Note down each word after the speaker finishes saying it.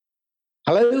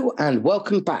Hello and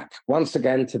welcome back once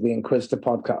again to the Inquisitor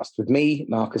podcast with me,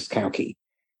 Marcus Cauchi.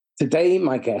 Today,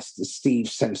 my guest is Steve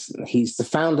Simpson. He's the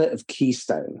founder of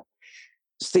Keystone.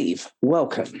 Steve,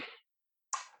 welcome.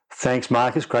 Thanks,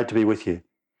 Marcus. Great to be with you.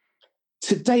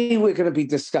 Today, we're going to be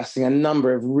discussing a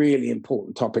number of really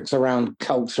important topics around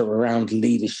culture, around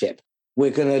leadership.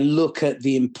 We're going to look at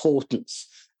the importance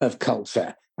of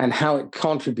culture and how it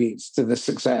contributes to the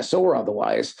success or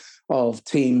otherwise of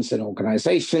teams and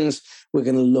organizations. We're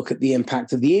going to look at the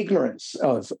impact of the ignorance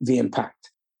of the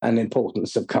impact and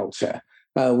importance of culture.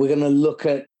 We're going to look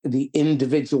at the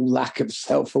individual lack of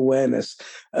self-awareness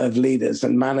of leaders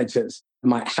and managers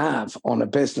might have on a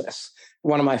business.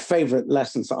 One of my favorite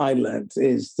lessons I learned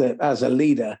is that as a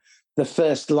leader, the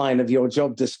first line of your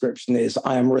job description is,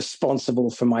 I am responsible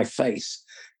for my face.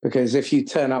 Because if you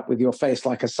turn up with your face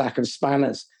like a sack of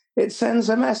spanners, it sends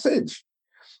a message.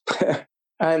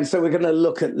 And so we're going to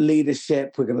look at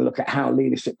leadership. We're going to look at how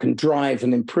leadership can drive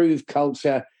and improve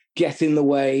culture, get in the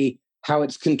way, how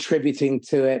it's contributing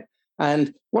to it.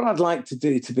 And what I'd like to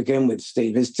do to begin with,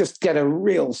 Steve, is just get a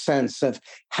real sense of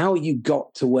how you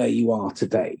got to where you are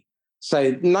today.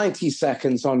 So 90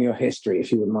 seconds on your history,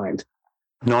 if you wouldn't mind.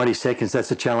 90 seconds,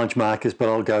 that's a challenge, Marcus, but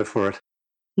I'll go for it.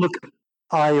 Look,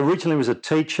 I originally was a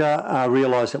teacher. I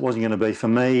realised it wasn't going to be for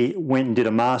me. Went and did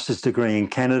a master's degree in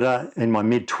Canada in my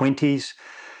mid-20s.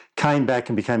 Came back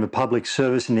and became a public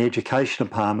service in the education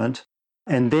department.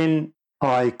 And then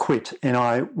I quit and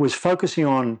I was focusing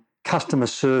on customer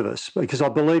service because I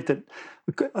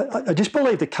just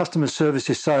believed that customer service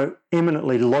is so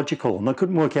eminently logical and I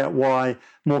couldn't work out why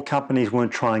more companies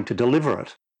weren't trying to deliver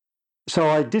it. So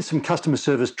I did some customer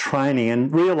service training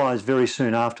and realised very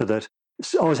soon after that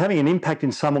I was having an impact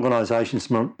in some organisations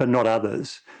but not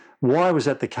others. Why was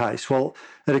that the case? Well,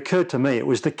 it occurred to me it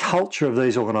was the culture of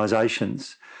these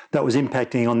organisations that was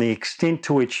impacting on the extent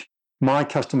to which my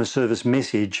customer service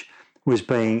message was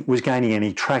gaining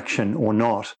any traction or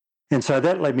not. And so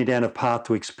that led me down a path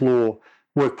to explore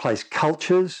workplace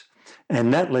cultures,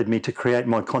 and that led me to create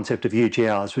my concept of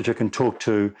UGRs, which I can talk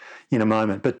to in a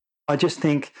moment. But I just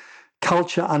think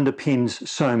culture underpins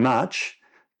so much,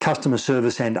 customer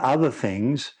service and other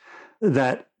things,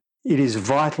 that it is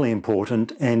vitally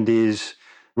important and is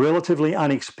relatively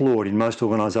unexplored in most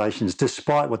organisations,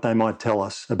 despite what they might tell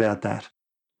us about that.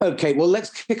 Okay, well, let's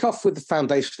kick off with the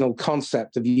foundational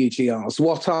concept of UGRs.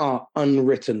 What are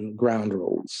unwritten ground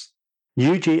rules?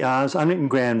 UGRs, unwritten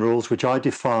ground rules, which I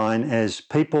define as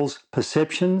people's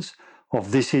perceptions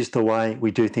of this is the way we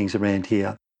do things around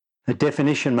here. The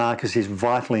definition, Marcus, is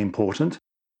vitally important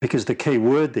because the key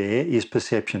word there is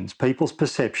perceptions, people's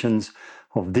perceptions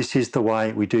of this is the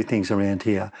way we do things around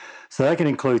here. So they can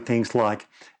include things like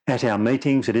at our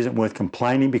meetings, it isn't worth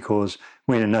complaining because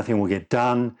when and nothing will get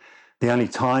done. The only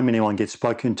time anyone gets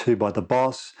spoken to by the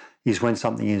boss is when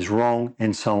something is wrong,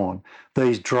 and so on.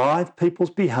 These drive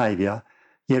people's behaviour,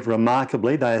 yet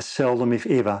remarkably, they are seldom, if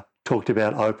ever, talked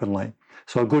about openly.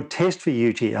 So a good test for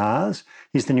UGRs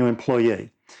is the new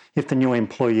employee. If the new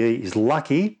employee is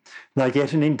lucky, they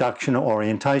get an induction or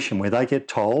orientation where they get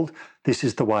told, this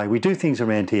is the way we do things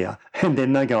around here. And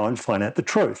then they go and find out the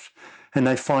truth. And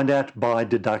they find out by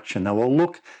deduction. They will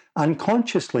look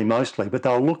unconsciously mostly, but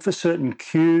they'll look for certain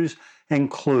cues and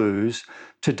clues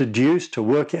to deduce, to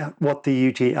work out what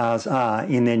the UGRs are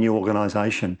in their new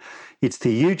organisation. It's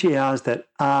the UGRs that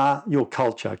are your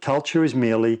culture. Culture is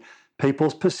merely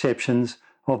people's perceptions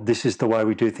of this is the way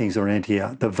we do things around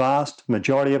here. The vast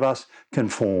majority of us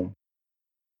conform.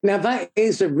 Now, that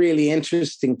is a really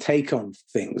interesting take on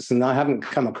things, and I haven't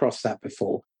come across that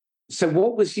before. So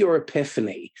what was your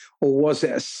epiphany, or was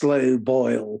it a slow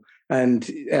boil and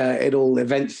it all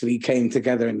eventually came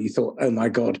together and you thought, oh my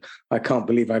God, I can't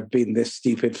believe I've been this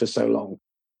stupid for so long?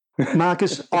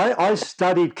 Marcus, I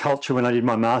studied culture when I did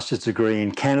my master's degree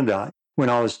in Canada when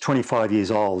I was 25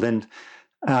 years old. And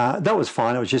that was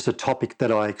fine. It was just a topic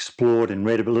that I explored and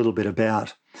read a little bit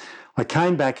about. I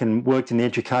came back and worked in the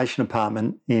education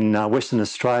department in Western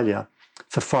Australia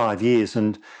for 5 years.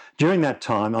 And during that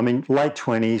time, late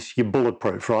 20s, you're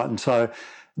bulletproof, right? And so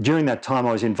during that time,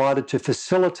 I was invited to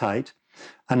facilitate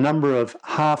a number of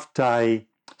half-day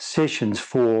sessions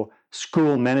for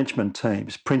school management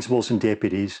teams, principals and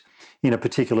deputies, in a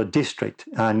particular district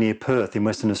near Perth in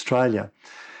Western Australia.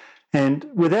 And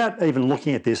without even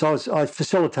looking at this, I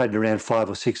facilitated around 5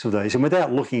 or 6 of these. And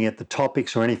without looking at the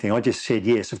topics or anything, I just said,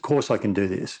 yes, of course I can do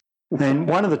this. And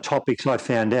one of the topics I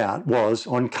found out was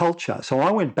on culture. So I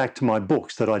went back to my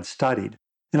books that I'd studied.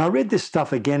 And I read this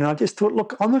stuff again, and I just thought,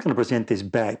 look, I'm not going to present this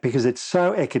back because it's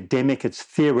so academic, it's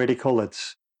theoretical,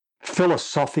 it's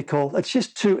philosophical, it's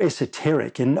just too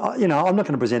esoteric. And, I'm not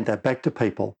going to present that back to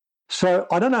people. So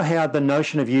I don't know how the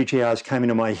notion of UTRs came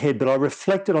into my head, but I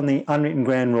reflected on the unwritten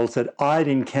ground rules that I'd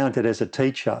encountered as a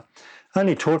teacher. I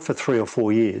only taught for 3 or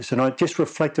 4 years, and I just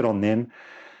reflected on them.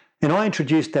 And I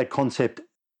introduced that concept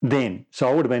then. So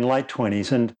I would have been late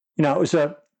 20s. And, it was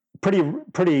a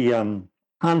pretty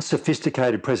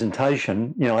unsophisticated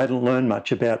presentation. I hadn't learned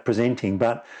much about presenting,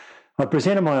 but I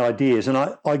presented my ideas and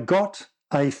I got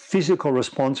a physical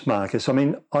response, Marcus. I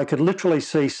mean, I could literally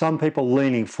see some people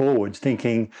leaning forwards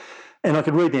thinking, and I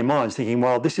could read their minds thinking,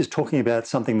 well, this is talking about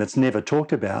something that's never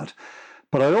talked about.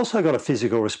 But I also got a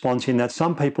physical response in that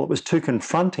some people, it was too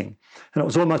confronting. And it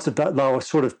was almost that they were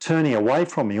sort of turning away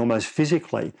from me, almost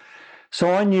physically.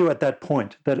 So I knew at that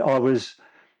point that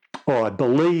I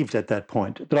believed at that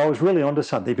point that I was really onto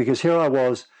something, because here I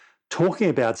was talking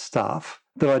about stuff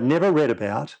that I'd never read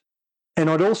about and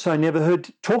I'd also never heard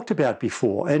talked about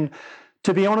before. And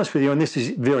to be honest with you, and this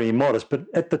is very immodest, but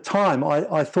at the time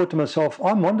I thought to myself,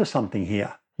 I'm onto something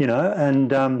here,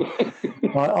 and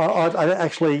I've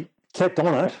actually kept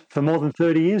on it for more than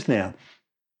 30 years now.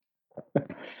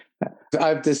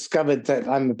 I've discovered that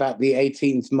I'm about the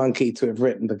 18th monkey to have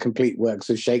written the complete works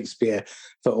of Shakespeare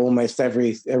for almost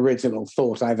every original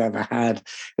thought I've ever had.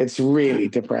 It's really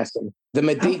depressing. The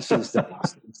Medicis,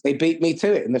 they beat me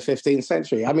to it in the 15th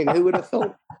century. I mean, who would have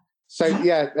thought? So,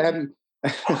 yeah.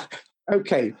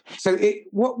 Okay. So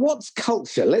what's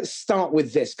culture? Let's start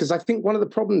with this, because I think one of the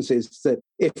problems is that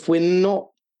if we're not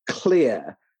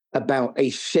clear about a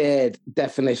shared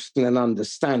definition and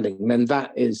understanding, then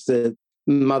that is the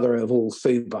mother of all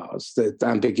foobarrs, the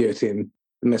ambiguity and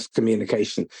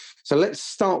miscommunication. So let's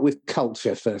start with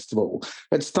culture, first of all.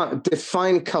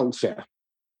 Define culture.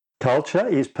 Culture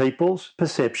is people's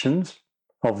perceptions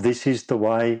of this is the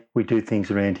way we do things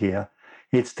around here.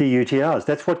 It's the UTRs.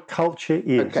 That's what culture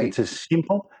is. Okay. It's as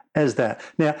simple as that.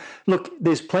 Now, look,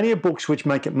 there's plenty of books which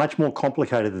make it much more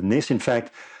complicated than this. In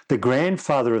fact, the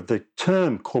grandfather of the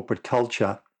term corporate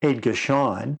culture, Edgar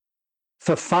Schein,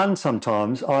 for fun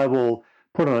sometimes I will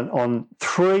put on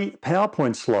 3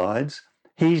 PowerPoint slides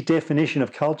his definition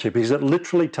of culture, because it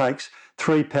literally takes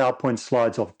 3 PowerPoint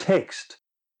slides of text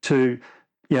to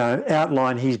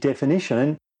outline his definition.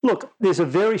 And look, there's a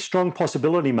very strong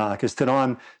possibility, Marcus, that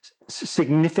I'm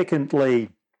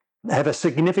have a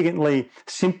significantly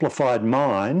simplified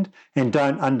mind and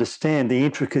don't understand the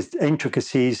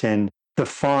intricacies and the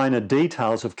finer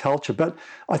details of culture. But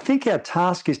I think our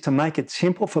task is to make it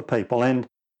simple for people. And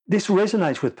this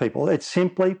resonates with people. It's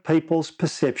simply people's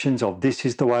perceptions of this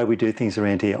is the way we do things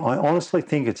around here. I honestly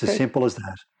think it's as simple as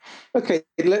that. Okay,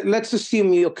 let's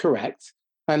assume you're correct.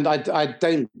 And I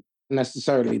don't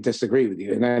necessarily disagree with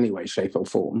you in any way, shape, or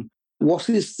form. What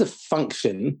is the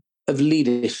function of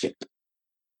leadership?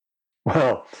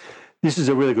 Well, this is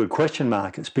a really good question,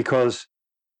 Marcus, because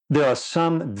there are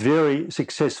some very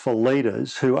successful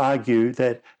leaders who argue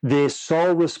that their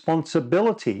sole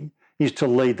responsibility is to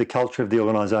lead the culture of the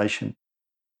organisation.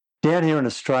 Down here in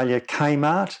Australia,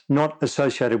 Kmart, not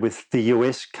associated with the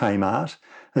US Kmart,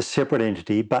 a separate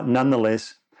entity, but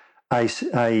nonetheless a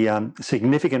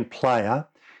significant player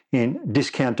in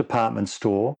discount department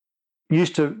store,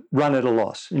 used to run at a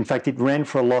loss. In fact, it ran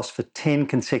for a loss for 10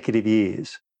 consecutive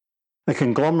years. A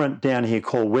conglomerate down here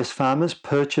called Wesfarmers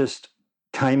purchased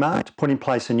Kmart, put in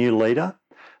place a new leader,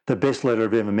 the best leader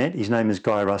I've ever met. His name is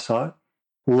Guy Russo.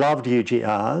 Loved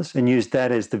UGRs and used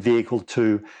that as the vehicle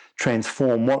to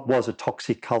transform what was a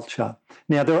toxic culture.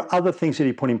 Now, there are other things that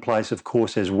he put in place, of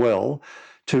course, as well,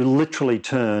 to literally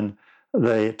turn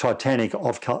the Titanic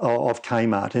of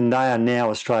Kmart. And they are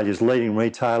now Australia's leading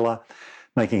retailer,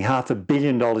 making $500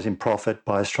 million in profit.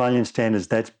 By Australian standards,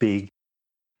 that's big.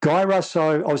 Guy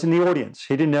Russo, I was in the audience.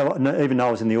 He didn't even know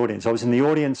I was in the audience. I was in the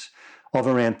audience of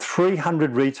around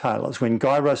 300 retailers when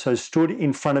Guy Russo stood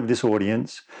in front of this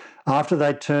audience. After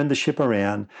they turned the ship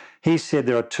around, he said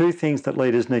there are 2 things that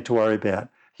leaders need to worry about: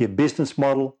 your business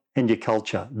model and your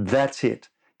culture. That's it.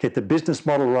 Get the business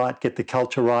model right, get the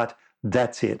culture right,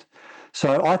 that's it.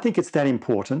 So I think it's that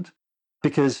important,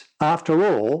 because after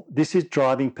all, this is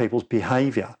driving people's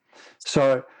behaviour.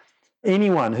 So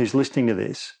anyone who's listening to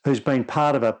this, who's been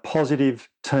part of a positive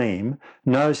team,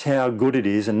 knows how good it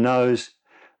is and knows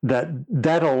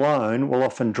that alone will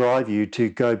often drive you to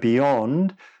go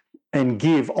beyond and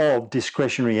give of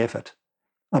discretionary effort.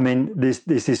 I mean, there's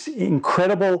this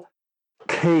incredible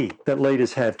key that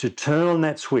leaders have to turn on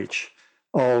that switch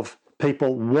of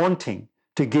people wanting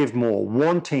to give more,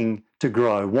 wanting to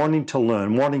grow, wanting to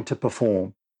learn, wanting to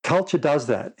perform. Culture does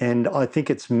that, and I think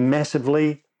it's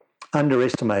massively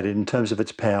underestimated in terms of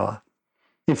its power.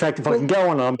 In fact, if I can go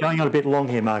on, I'm going on a bit long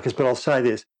here, Marcus, but I'll say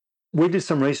this. we did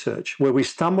some research where we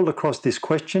stumbled across this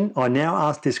question. I now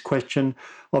ask this question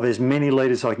of as many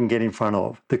leaders I can get in front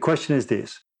of. The question is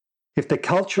this: if the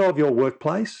culture of your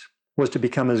workplace was to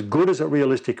become as good as it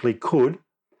realistically could,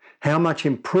 how much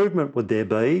improvement would there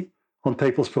be on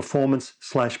people's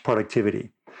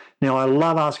performance/productivity? Now, I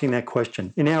love asking that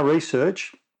question. In our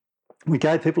research, we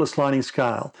gave people a sliding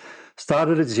scale.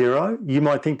 Started at 0. You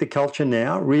might think the culture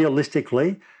now,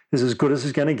 realistically, is as good as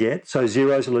it's going to get. So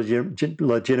 0 is a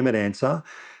legitimate answer.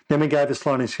 Then we gave a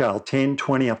sliding scale, 10,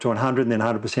 20, up to 100, and then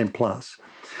 100% plus.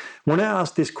 When I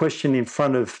ask this question in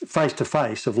front of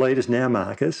face-to-face of leaders now,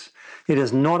 Marcus, it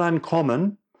is not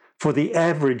uncommon for the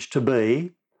average to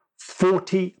be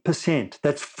 40%.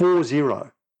 That's 40.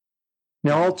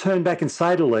 Now, I'll turn back and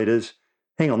say to leaders,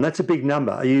 hang on, that's a big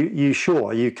number. Are you sure?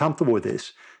 Are you comfortable with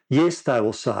this? Yes, they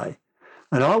will say.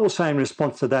 And I will say in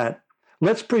response to that,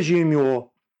 let's presume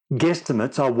your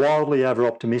guesstimates are wildly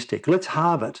over-optimistic. Let's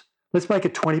halve it. Let's make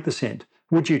it 20%.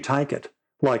 Would you take it?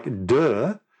 Like,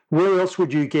 duh. Where else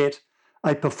would you get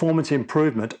a performance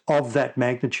improvement of that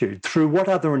magnitude? Through what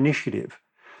other initiative?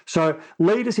 So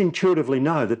leaders intuitively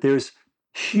know that there's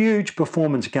huge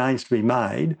performance gains to be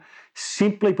made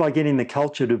simply by getting the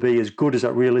culture to be as good as it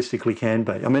realistically can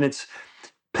be. I mean,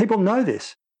 people know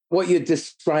this. What you're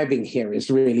describing here is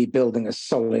really building a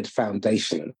solid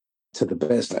foundation to the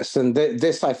business. And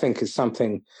this, I think, is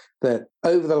something that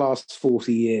over the last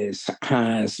 40 years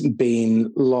has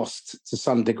been lost to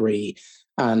some degree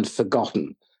and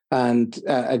forgotten. And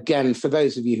again, for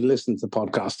those of you who listen to the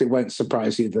podcast, it won't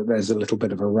surprise you that there's a little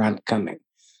bit of a rant coming.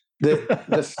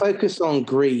 The focus on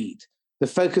greed, the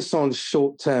focus on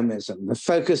short-termism, the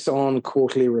focus on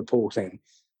quarterly reporting,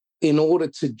 in order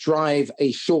to drive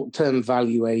a short-term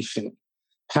valuation,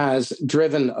 has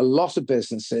driven a lot of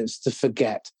businesses to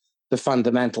forget the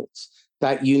fundamentals,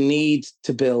 that you need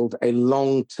to build a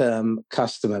long-term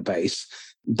customer base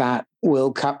that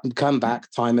will come back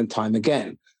time and time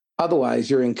again. Otherwise,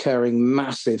 you're incurring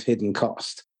massive hidden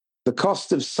cost. The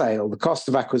cost of sale, the cost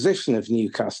of acquisition of new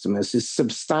customers is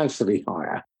substantially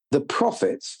higher. The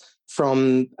profits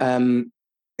from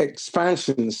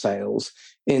expansion sales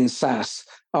in SaaS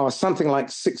are something like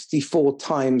 64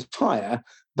 times higher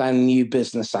than new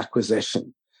business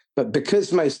acquisition. But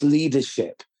because most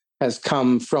leadership has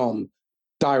come from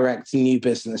direct new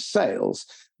business sales,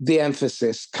 the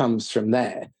emphasis comes from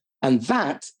there. And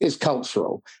that is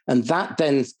cultural. And that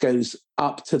then goes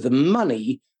up to the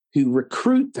money who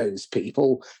recruit those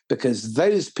people, because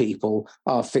those people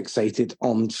are fixated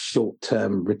on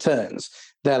short-term returns.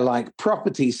 They're like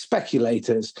property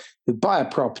speculators who buy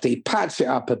a property, patch it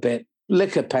up a bit,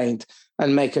 lick a paint,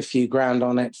 and make a few grand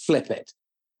on it, flip it.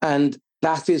 And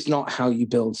that is not how you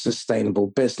build sustainable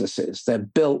businesses. They're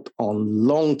built on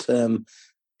long-term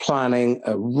planning,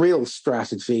 a real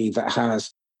strategy that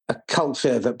has a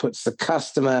culture that puts the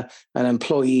customer and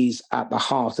employees at the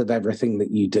heart of everything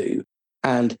that you do.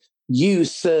 And you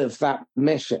serve that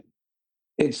mission.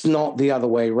 It's not the other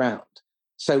way around.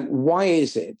 So why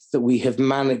is it that we have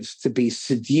managed to be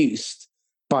seduced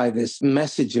by this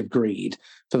message of greed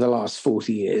for the last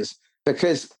 40 years?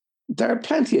 Because there are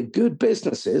plenty of good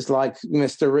businesses like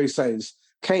Mr. Russo's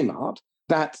Kmart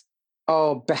that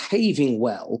are behaving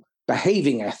well,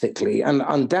 behaving ethically, and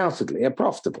undoubtedly are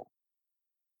profitable.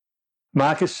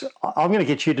 Marcus, I'm going to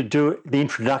get you to do the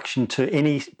introduction to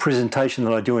any presentation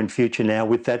that I do in future now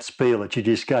with that spiel that you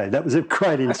just gave. That was a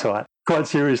great insight, quite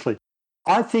seriously.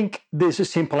 I think there's a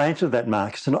simple answer to that,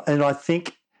 Marcus, and I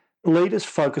think leaders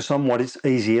focus on what is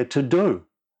easier to do.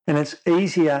 And it's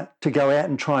easier to go out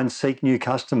and try and seek new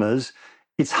customers.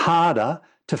 It's harder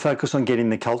to focus on getting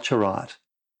the culture right.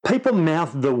 People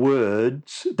mouth the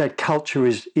words that culture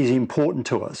is important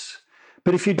to us.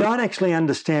 But if you don't actually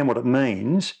understand what it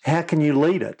means, how can you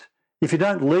lead it? If you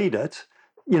don't lead it,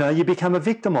 you become a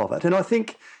victim of it. And I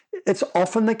think it's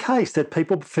often the case that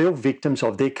people feel victims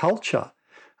of their culture,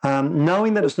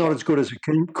 knowing that it's not as good as it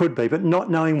could be, but not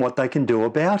knowing what they can do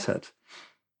about it.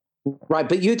 Right,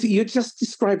 but you're just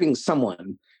describing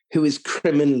someone who is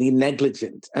criminally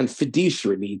negligent and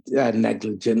fiduciarily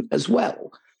negligent as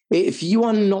well. If you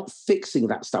are not fixing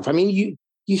that stuff, I mean,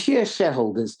 you hear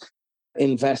shareholders,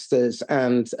 investors,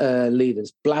 and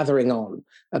leaders blathering on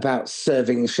about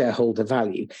serving shareholder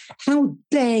value. How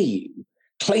dare you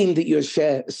claim that you're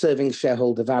serving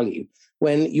shareholder value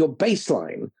when your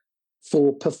baseline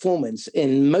for performance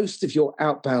in most of your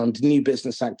outbound new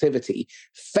business activity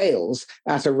fails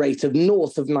at a rate of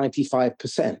north of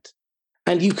 95%?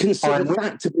 And you consider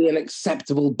that to be an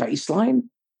acceptable baseline?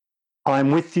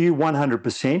 I'm with you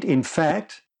 100%. In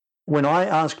fact, when I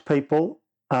ask people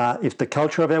if the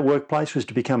culture of our workplace was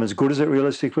to become as good as it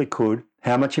realistically could,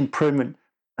 how much improvement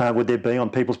would there be on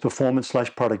people's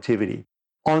performance/productivity?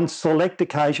 On select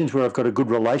occasions where I've got a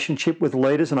good relationship with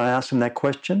leaders and I ask them that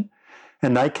question,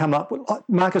 and they come up with,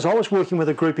 Marcus, I was working with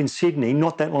a group in Sydney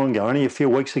not that long ago, only a few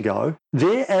weeks ago.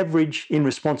 Their average in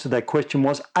response to that question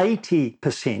was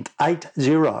 80%,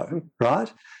 80,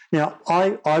 right? Now,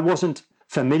 I wasn't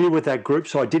familiar with that group,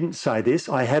 so I didn't say this.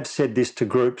 I have said this to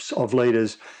groups of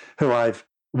leaders who I've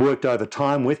worked over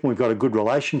time with, and we've got a good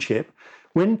relationship.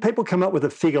 When people come up with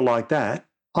a figure like that,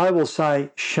 I will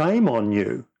say, shame on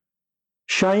you.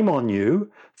 Shame on you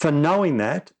for knowing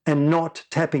that and not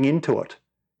tapping into it.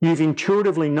 You've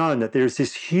intuitively known that there's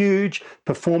this huge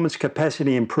performance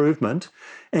capacity improvement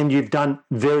and you've done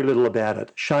very little about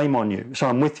it. Shame on you. So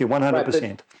I'm with you 100%.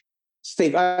 Right,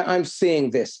 Steve, I'm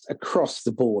seeing this across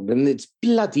the board, and it's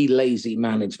bloody lazy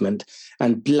management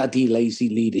and bloody lazy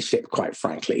leadership, quite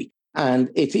frankly. And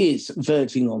it is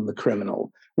verging on the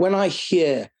criminal. When I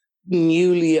hear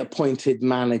newly appointed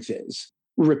managers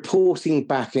reporting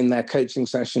back in their coaching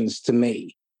sessions to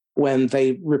me, when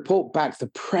they report back the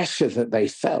pressure that they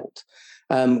felt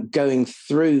going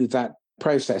through that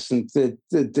process and the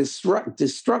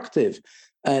destructive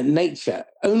nature,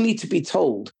 only to be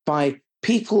told by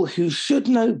people who should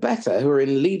know better, who are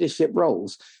in leadership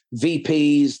roles,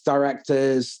 VPs,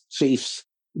 directors, chiefs,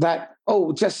 that,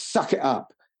 oh, just suck it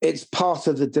up. It's part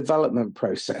of the development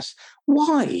process.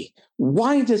 Why?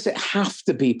 Why does it have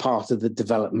to be part of the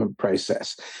development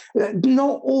process?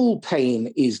 Not all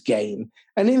pain is gain.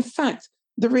 And in fact,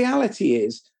 the reality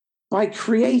is, by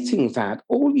creating that,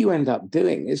 all you end up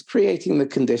doing is creating the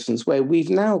conditions where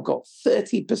we've now got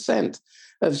 30%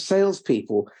 of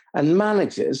salespeople and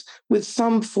managers with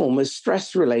some form of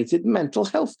stress-related mental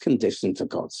health condition, for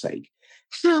God's sake.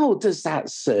 How does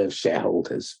that serve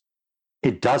shareholders?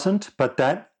 It doesn't, but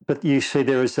you see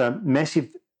there is a massive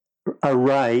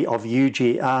array of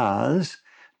UGRs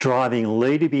driving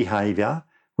leader behaviour,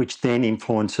 which then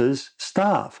influences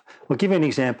staff. I'll give you an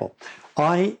example.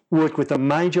 I worked with a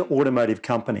major automotive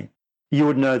company. You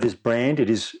would know this brand. It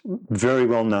is very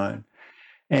well known.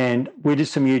 And we did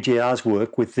some UGRs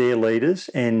work with their leaders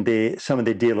and some of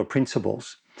their dealer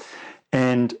principals.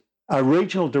 And a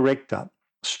regional director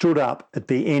stood up at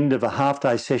the end of a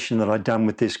half-day session that I'd done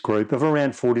with this group of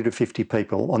around 40 to 50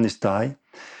 people on this day.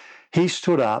 He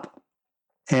stood up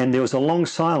and there was a long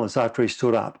silence after he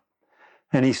stood up.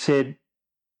 And he said,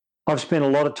 I've spent a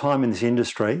lot of time in this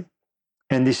industry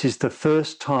and this is the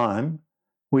first time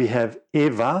we have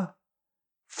ever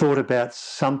thought about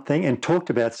something and talked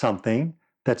about something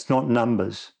that's not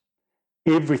numbers.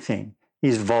 Everything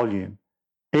is volume.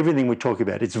 Everything we talk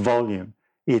about, it's volume,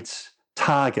 it's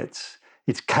targets,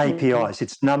 it's KPIs,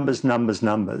 it's numbers, numbers,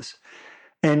 numbers.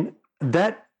 And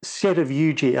that set of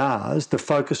UGRs, the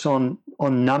focus on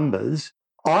numbers,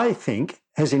 I think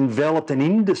has enveloped an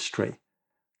industry,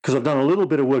 because I've done a little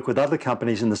bit of work with other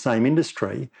companies in the same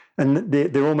industry and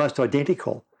they're almost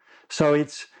identical. So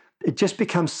it just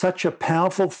becomes such a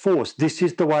powerful force. This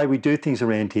is the way we do things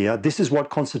around here. This is what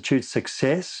constitutes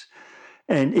success.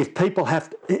 And if people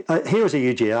have, here's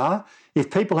a UGR, if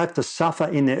people have to suffer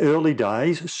in their early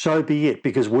days, so be it,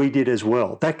 because we did as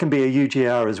well. That can be a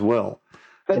UGR as well.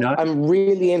 But I'm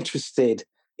really interested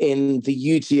in the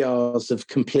UGRs of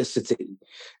complicity.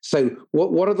 So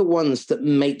what are the ones that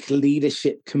make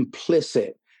leadership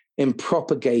complicit in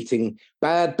propagating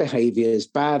bad behaviors,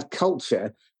 bad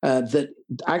culture that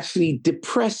actually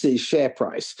depresses share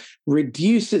price,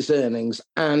 reduces earnings,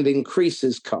 and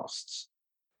increases costs?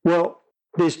 Well,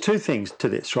 there's two things to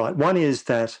this, right? One is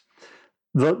that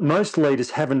most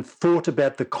leaders haven't thought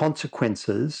about the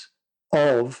consequences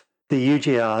of the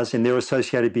UGRs and their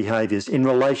associated behaviours in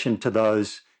relation to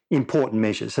those important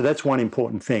measures. So that's one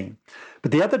important thing.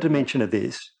 But the other dimension of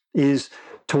this is,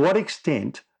 to what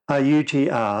extent are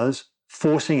UGRs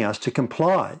forcing us to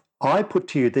comply? I put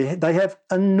to you, they have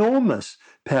enormous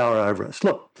power over us.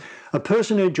 Look, a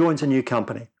person who joins a new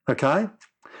company, okay,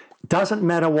 doesn't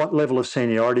matter what level of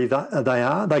seniority they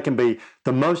are. They can be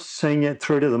the most senior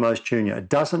through to the most junior. It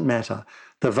doesn't matter.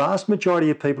 The vast majority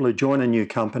of people who join a new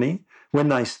company, when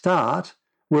they start,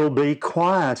 will be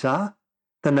quieter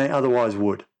than they otherwise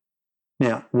would.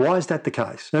 Now, why is that the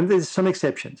case? And there's some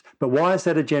exceptions, but why is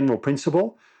that a general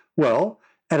principle? Well,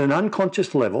 at an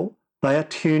unconscious level, they are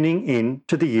tuning in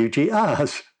to the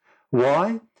UGRs.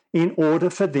 Why? In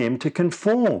order for them to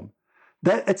conform.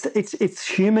 It's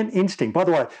human instinct. By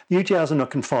the way, UGRs are not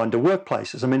confined to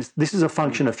workplaces. I mean, this is a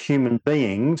function of human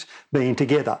beings being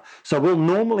together. So we'll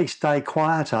normally stay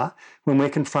quieter when we're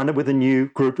confronted with a new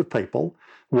group of people.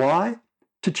 Why?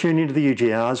 To tune into the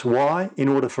UGRs. Why? In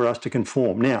order for us to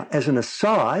conform. Now, as an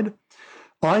aside,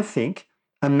 I think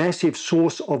a massive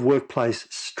source of workplace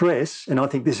stress, and I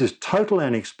think this is totally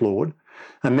unexplored,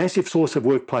 a massive source of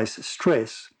workplace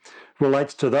stress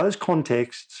relates to those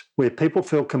contexts where people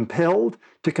feel compelled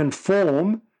to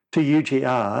conform to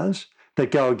UGRs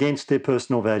that go against their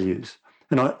personal values.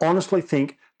 And I honestly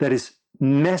think that is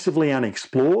massively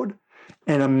unexplored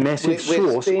and a massive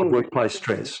source of workplace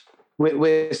stress.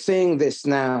 We're seeing this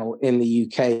now in the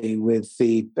UK with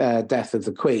the death of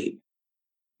the Queen.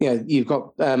 You've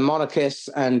got monarchists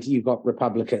and you've got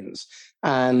Republicans,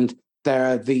 and there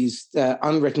are these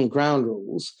unwritten ground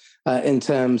rules in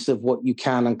terms of what you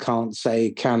can and can't say,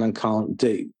 can and can't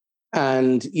do.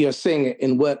 And you're seeing it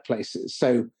in workplaces.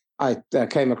 So I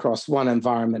came across one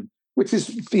environment, which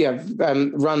is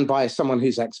run by someone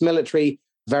who's ex-military,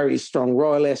 very strong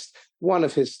royalist. One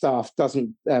of his staff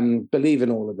doesn't believe in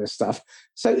all of this stuff.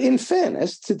 So in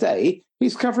fairness, today,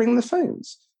 he's covering the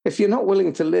phones. If you're not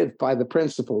willing to live by the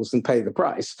principles and pay the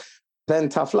price, then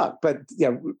tough luck. But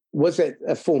was it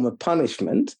a form of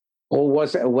punishment, or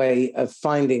was it a way of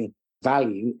finding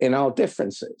value in our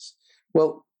differences?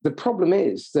 Well, the problem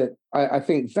is that I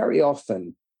think very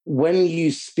often when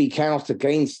you speak out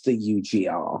against the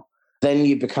UGR, then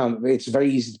it's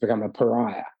very easy to become a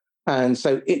pariah. And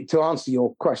so to answer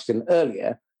your question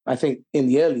earlier, I think in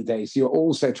the early days, you're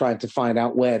also trying to find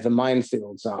out where the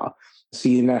minefields are so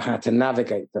you know how to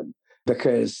navigate them,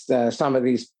 because some of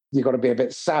these, you've got to be a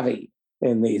bit savvy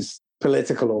in these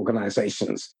political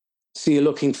organizations. So you're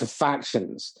looking for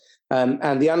factions.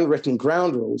 And the unwritten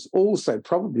ground rules also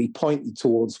probably point you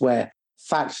towards where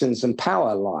factions and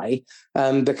power lie,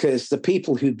 because the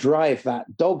people who drive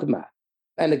that dogma,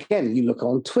 and again, you look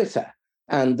on Twitter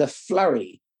and the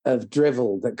flurry of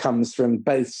drivel that comes from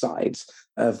both sides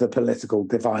of the political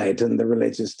divide and the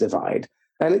religious divide.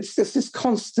 And it's just this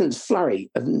constant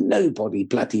flurry of nobody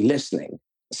bloody listening.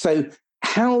 So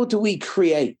how do we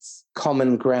create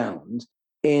common ground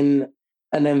in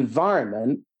an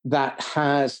environment that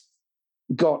has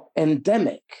got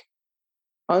endemic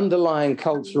underlying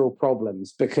cultural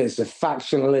problems because of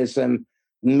factionalism,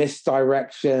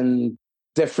 misdirection,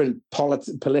 different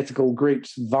political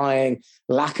groups vying,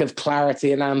 lack of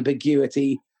clarity and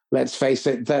ambiguity? Let's face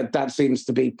it, that seems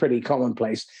to be pretty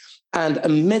commonplace. And a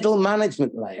middle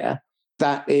management layer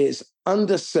that is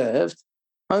underserved,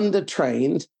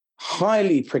 undertrained,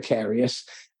 highly precarious,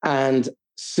 and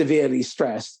severely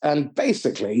stressed. And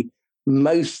basically,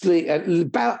 mostly,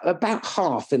 about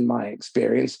half in my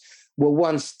experience, were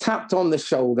once tapped on the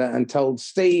shoulder and told,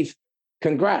 Steve,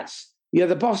 congrats, you're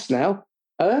the boss now.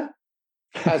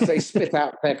 As they spit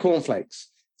out their cornflakes,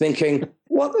 thinking,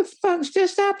 what the fuck's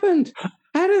just happened?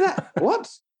 How did that, what?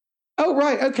 Oh,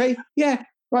 right, okay, yeah,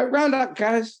 right, round up,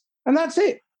 guys. And that's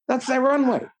it. That's their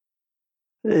runway.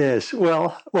 Yes,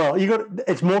 well,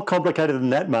 it's more complicated than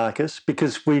that, Marcus,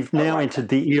 because we've now entered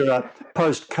the era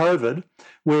post-COVID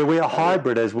where we are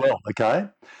hybrid as well, okay?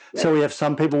 Yeah. So we have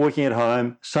some people working at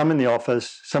home, some in the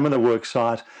office, some in the work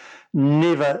site,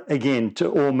 never again to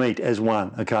all meet as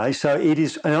one, okay? So it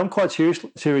is, and I'm quite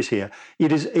serious here,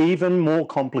 it is even more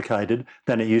complicated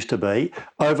than it used to be.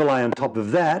 Overlay on top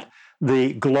of that,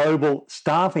 the global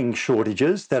staffing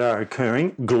shortages that are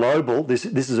occurring, this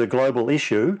is a global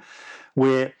issue,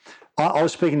 where I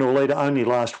was speaking to a leader only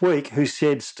last week who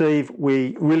said, Steve,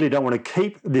 we really don't want to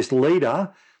keep this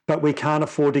leader, but we can't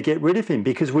afford to get rid of him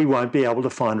because we won't be able to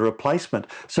find a replacement.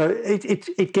 So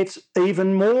it gets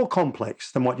even more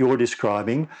complex than what you're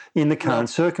describing in the current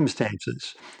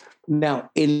circumstances. Now,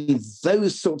 in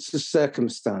those sorts of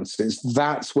circumstances,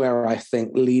 that's where I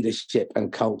think leadership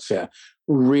and culture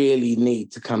really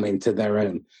need to come into their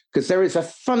own. Because there is a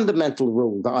fundamental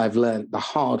rule that I've learned the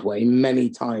hard way many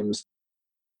times,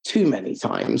 too many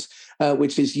times,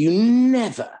 which is you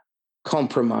never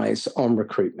compromise on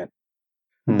recruitment.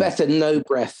 Better no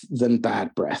breath than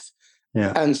bad breath.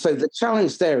 Yeah. And so the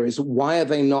challenge there is, why are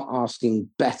they not asking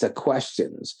better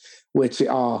questions, which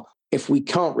are, if we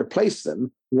can't replace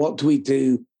them, what do we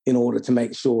do in order to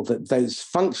make sure that those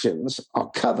functions are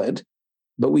covered,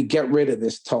 but we get rid of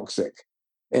this toxic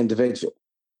individual?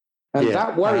 And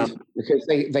that worries me, because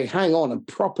they hang on and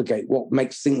propagate what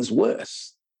makes things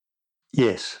worse.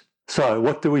 Yes. So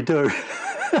what do we do?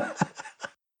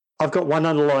 I've got one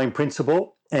underlying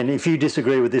principle, and if you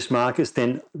disagree with this, Marcus,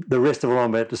 then the rest of what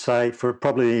I'm about to say for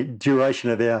probably the duration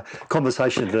of our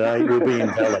conversation today will be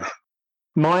invalid.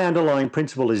 My underlying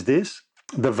principle is this: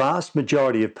 the vast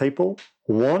majority of people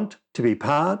want to be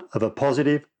part of a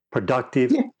positive,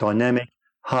 productive, dynamic,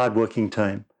 hardworking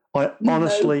team. I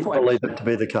honestly believe it to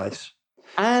be the case.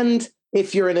 And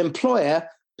if you're an employer,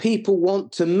 people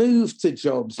want to move to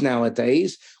jobs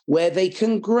nowadays where they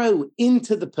can grow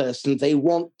into the person they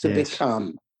want to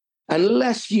become.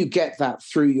 Unless you get that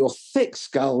through your thick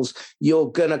skulls, you're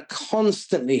going to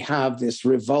constantly have this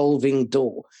revolving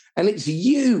door. And it's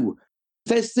you.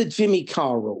 There's the Jimmy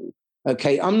Carr rule.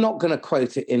 Okay, I'm not going to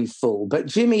quote it in full, but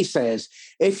Jimmy says,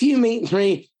 if you meet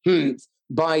me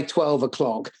by 12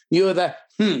 o'clock, you're the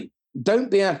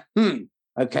Don't be a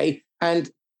okay? And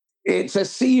it's a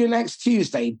see you next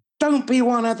Tuesday. Don't be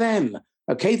one of them.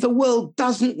 Okay, the world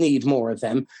doesn't need more of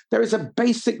them. There is a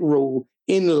basic rule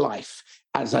in life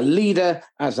as a leader,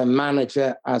 as a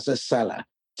manager, as a seller.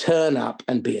 Turn up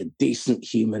and be a decent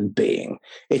human being.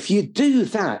 If you do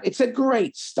that, it's a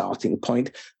great starting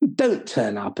point. Don't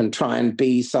turn up and try and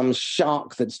be some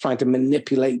shark that's trying to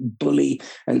manipulate, bully,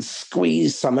 and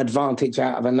squeeze some advantage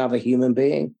out of another human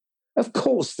being. Of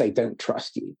course they don't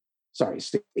trust you. Sorry,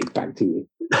 Steve, back to you.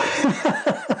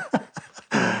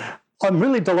 I'm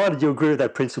really delighted you agree with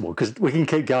that principle, because we can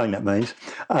keep going, that means.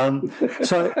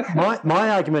 So my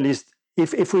argument is,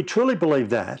 if we truly believe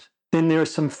that, then there are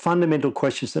some fundamental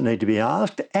questions that need to be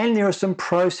asked, and there are some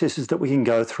processes that we can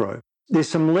go through. There's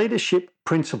some leadership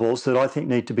principles that I think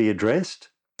need to be addressed,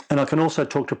 and I can also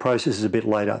talk to processes a bit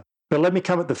later. But let me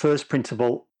come at the first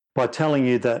principle by telling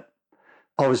you that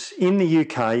I was in the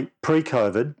UK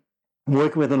pre-COVID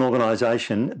working with an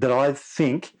organisation that I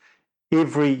think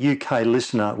every UK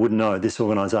listener would know, this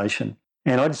organisation.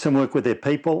 And I did some work with their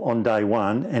people on day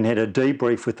one and had a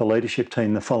debrief with the leadership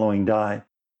team the following day.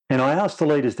 And I asked the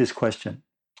leaders this question.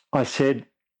 I said,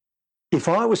 if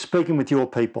I was speaking with your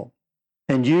people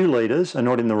and you leaders are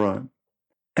not in the room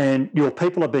and your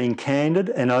people are being candid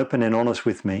and open and honest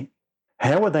with me,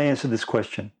 how would they answer this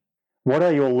question? What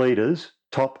are your leaders'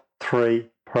 top 3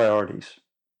 priorities?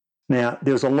 Now,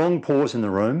 there was a long pause in the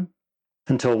room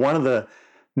until one of the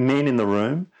men in the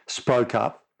room spoke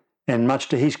up and, much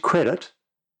to his credit,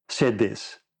 said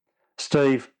this: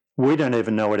 Steve, we don't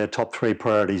even know what our top 3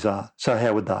 priorities are, so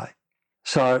how would they?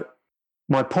 So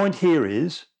my point here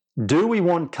is, do we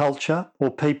want culture or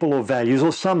people or values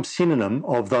or some synonym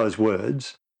of those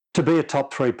words to be a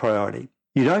top 3 priority?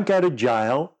 You don't go to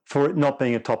jail for it not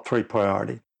being a top 3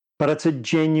 priority, but it's a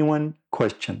genuine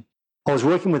question. I was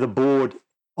working with a board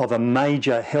of a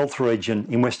major health region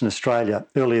in Western Australia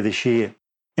earlier this year,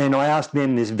 and I asked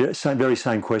them this very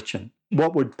same question.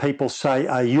 What would people say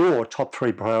are your top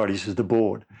 3 priorities as the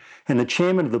board? And the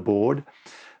chairman of the board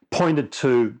pointed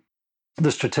to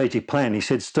the strategic plan. He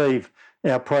said, Steve,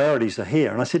 our priorities are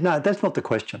here. And I said, no, that's not the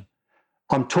question.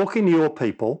 I'm talking to your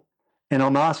people and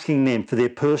I'm asking them for their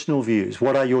personal views.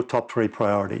 What are your top 3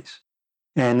 priorities?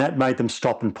 And that made them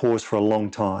stop and pause for a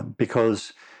long time,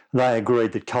 because they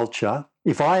agreed that culture,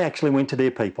 if I actually went to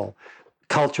their people,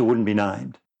 culture wouldn't be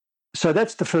named. So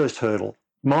that's the first hurdle.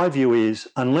 My view is,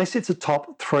 unless it's a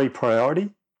top 3 priority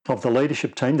of the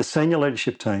leadership team, the senior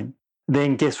leadership team,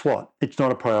 then guess what? It's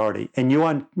not a priority. And you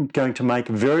are going to make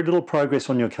very little progress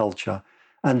on your culture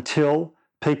until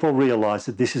people realise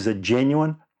that this is a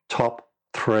genuine top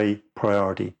 3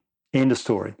 priority. End of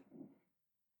story.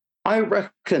 I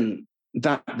reckon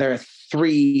that there are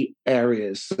 3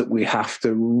 areas that we have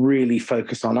to really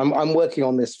focus on. I'm working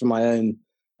on this for my own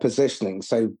positioning,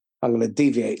 so I'm going to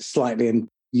deviate slightly and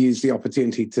use the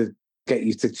opportunity to get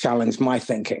you to challenge my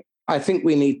thinking. I think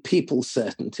we need people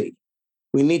certainty.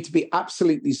 We need to be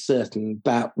absolutely certain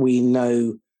that we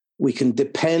know we can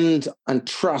depend on and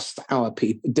trust our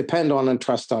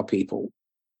people,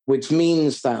 which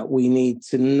means that we need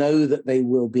to know that they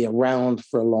will be around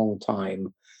for a long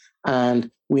time.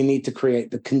 And we need to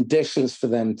create the conditions for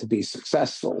them to be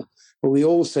successful. But we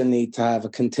also need to have a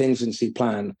contingency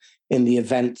plan in the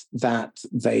event that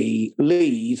they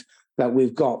leave, that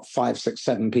we've got 5, 6,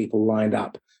 7 people lined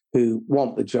up who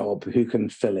want the job, who can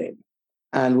fill in.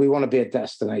 And we want to be a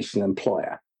destination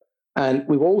employer. And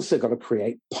we've also got to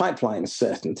create pipeline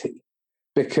certainty,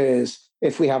 because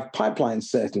if we have pipeline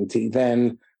certainty,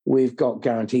 then we've got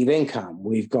guaranteed income,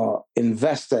 we've got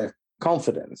investor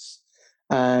confidence.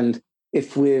 And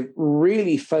if we're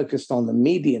really focused on the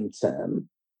medium-term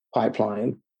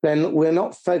pipeline, then we're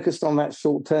not focused on that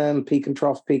short-term peak and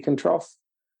trough.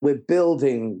 We're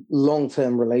building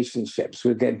long-term relationships.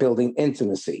 We're building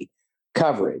intimacy,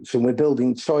 coverage, and we're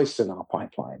building choice in our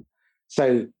pipeline.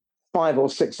 So 5 or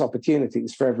 6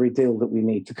 opportunities for every deal that we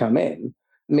need to come in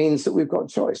means that we've got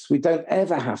choice. We don't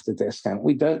ever have to discount.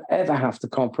 We don't ever have to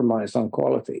compromise on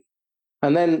quality.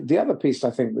 And then the other piece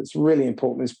I think that's really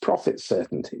important is profit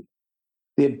certainty,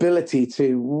 the ability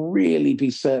to really be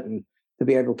certain, to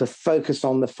be able to focus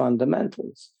on the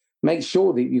fundamentals, make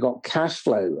sure that you've got cash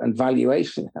flow and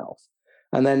valuation health,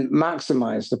 and then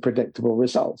maximize the predictable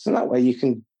results. And that way you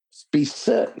can be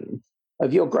certain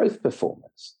of your growth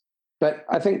performance. But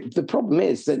I think the problem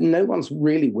is that no one's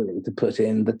really willing to put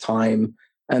in the time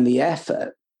and the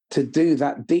effort to do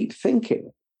that deep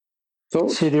thinking.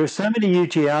 Thoughts? See, there are so many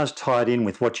UGRs tied in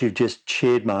with what you've just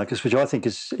shared, Marcus, which I think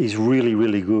is really,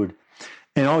 really good.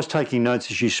 And I was taking notes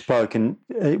as you spoke. And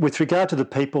with regard to the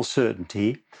people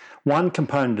certainty, one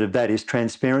component of that is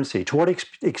transparency. To what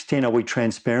extent are we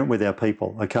transparent with our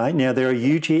people? Okay. Now, there are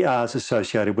UGRs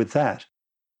associated with that.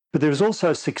 But there's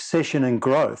also succession and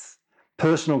growth,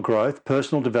 personal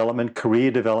development, career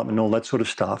development, all that sort of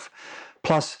stuff,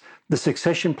 plus the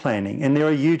succession planning. And there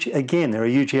are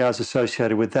UGRs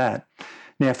associated with that.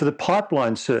 Now, for the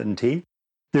pipeline certainty,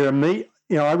 there are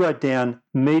I wrote down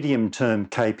medium-term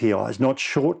KPIs, not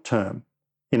short-term,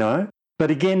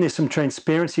 But again, there's some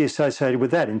transparency associated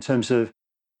with that in terms of,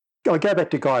 I go back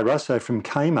to Guy Russo from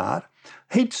Kmart.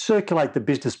 He'd circulate the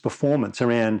business performance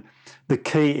around the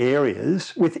key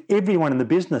areas with everyone in the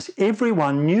business.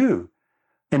 Everyone knew.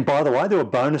 And by the way, there were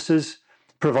bonuses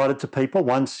provided to people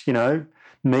once,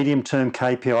 medium-term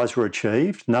KPIs were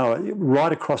achieved,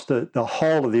 right across the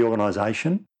whole of the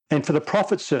organisation. And for the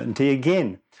profit certainty,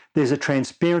 again, there's a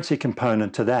transparency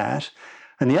component to that.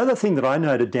 And the other thing that I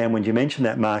noted down when you mentioned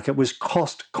that, market was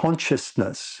cost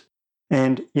consciousness.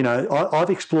 And, I've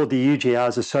explored the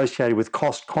UGRs associated with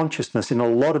cost consciousness in a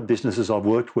lot of businesses I've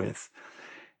worked with.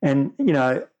 And,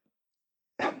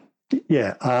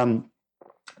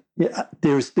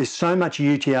 there's so much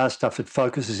UGR stuff that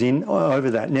focuses in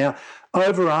over that. Now,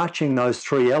 overarching those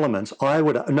three elements,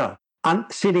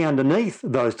 sitting underneath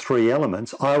those three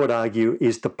elements, I would argue,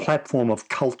 is the platform of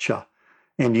culture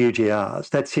and UGRs.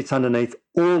 That sits underneath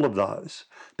all of those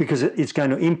because it's going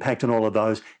to impact on all of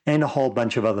those and a whole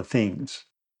bunch of other things.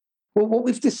 Well, what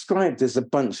we've described as a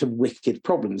bunch of wicked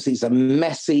problems, these are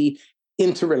messy,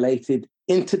 interrelated,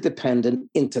 interdependent,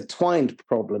 intertwined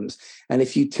problems. And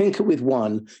if you tinker with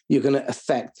one, you're going to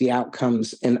affect the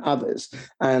outcomes in others.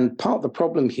 And part of the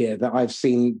problem here that I've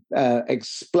seen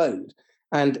explode,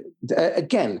 and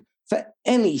again, for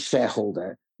any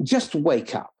shareholder, just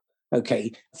wake up.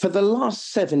 Okay, for the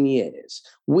last 7 years,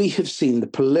 we have seen the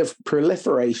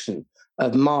proliferation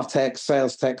of MarTech,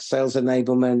 sales tech, sales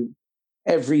enablement,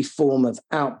 every form of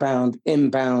outbound,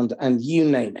 inbound, and you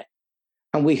name it.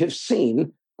 And we have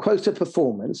seen quota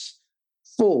performance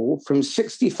fall from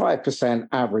 65%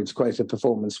 average quota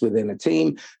performance within a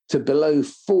team to below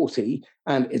 40,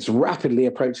 and it's rapidly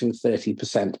approaching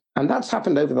 30%. And that's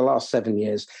happened over the last 7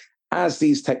 years as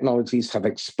these technologies have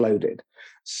exploded.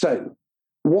 So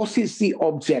what is the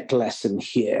object lesson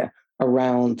here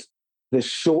around the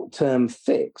short-term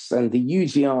fix and the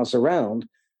UGRs around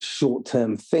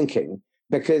short-term thinking?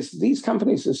 Because these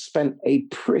companies have spent a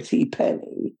pretty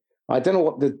penny. I don't know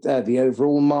what the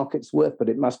overall market's worth, but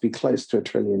it must be close to $1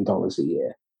 trillion a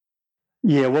year.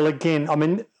 Yeah, well, again, I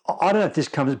mean, I don't know if this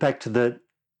comes back to the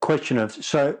question of,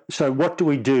 so what do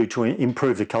we do to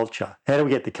improve the culture? How do we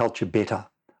get the culture better?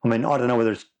 I mean, I don't know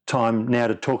whether it's time now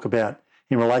to talk about,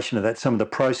 in relation to that, some of the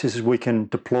processes we can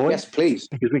deploy. Yes, please.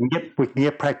 Because we can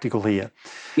get practical here.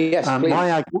 Yes,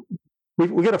 please.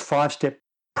 We've got a 5-step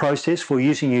process for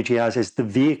using UGRs as the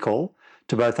vehicle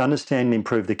to both understand and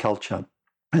improve the culture.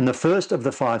 And the first of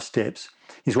the 5 steps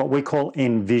is what we call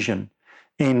envision.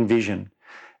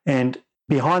 And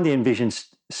behind the envision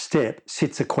step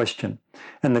sits a question.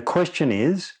 And the question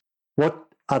is, what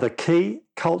are the key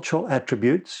cultural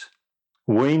attributes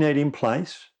we need in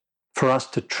place for us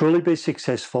to truly be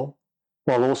successful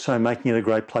while also making it a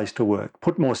great place to work?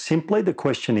 Put more simply, the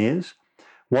question is,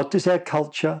 what does our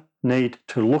culture need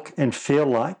to look and feel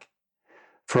like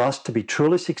for us to be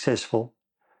truly successful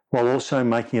while also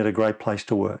making it a great place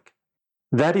to work?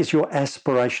 That is your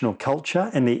aspirational culture,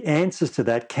 and the answers to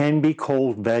that can be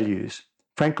called values.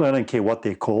 Frankly, I don't care what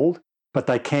they're called, but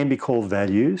they can be called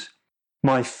values.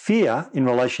 My fear in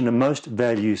relation to most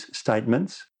values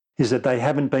statements is that they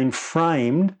haven't been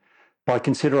framed by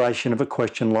consideration of a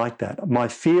question like that. My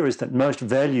fear is that most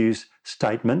values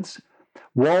statements,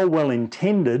 while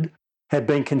well-intended, have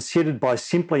been considered by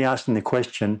simply asking the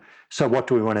question, so what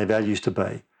do we want our values to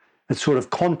be? It's sort of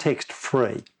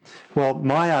context-free. Well,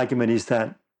 my argument is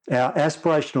that our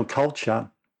aspirational culture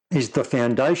is the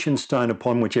foundation stone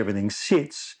upon which everything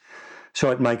sits,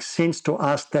 so it makes sense to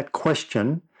ask that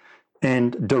question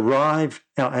and derive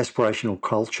our aspirational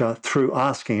culture through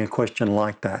asking a question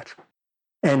like that.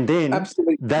 And then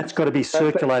Absolutely. That's got to be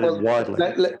circulated widely.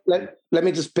 Let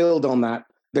me just build on that,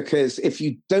 because if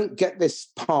you don't get this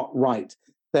part right,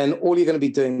 then all you're going to be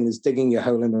doing is digging your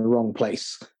hole in the wrong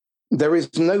place. There is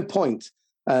no point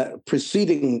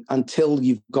proceeding until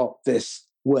you've got this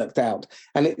worked out.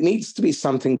 And it needs to be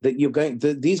something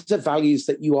that these are values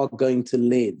that you are going to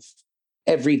live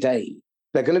every day.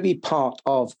 They're going to be part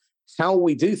of how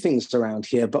we do things around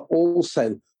here, but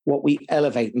also what we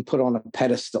elevate and put on a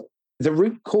pedestal. The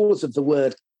root cause of the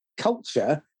word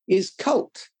culture is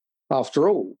cult, after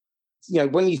all.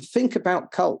 When you think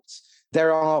about cults,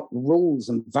 there are rules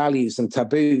and values and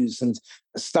taboos and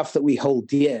stuff that we hold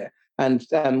dear.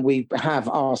 And we have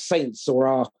our saints or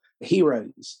our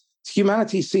heroes.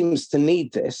 Humanity seems to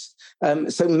need this.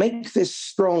 So make this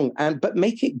strong, but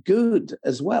make it good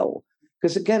as well.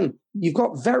 Because again, you've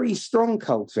got very strong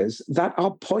cultures that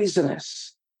are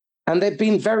poisonous, and they've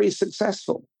been very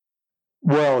successful.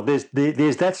 Well, there's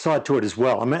that side to it as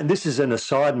well. I mean, this is an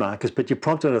aside, Marcus, but you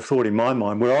prompted a thought in my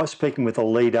mind where I was speaking with a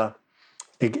leader.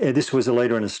 This was a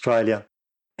leader in Australia,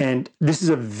 and this is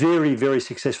a very, very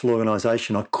successful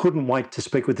organisation. I couldn't wait to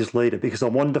speak with this leader because I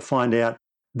wanted to find out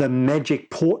the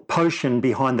magic potion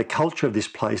behind the culture of this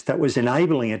place that was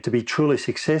enabling it to be truly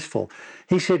successful.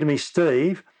 He said to me,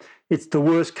 Steve, it's the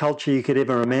worst culture you could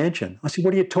ever imagine. I said,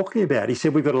 what are you talking about? He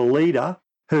said, we've got a leader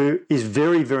who is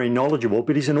very, very knowledgeable,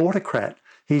 but he's an autocrat.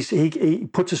 He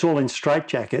puts us all in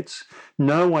straitjackets.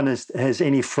 No one has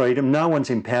any freedom. No one's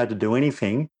empowered to do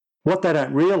anything. What they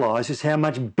don't realise is how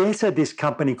much better this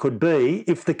company could be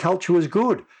if the culture was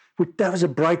good. That was a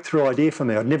breakthrough idea for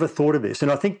me. I'd never thought of this.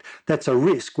 And I think that's a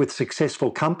risk with successful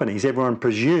companies. Everyone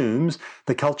presumes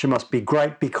the culture must be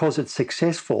great because it's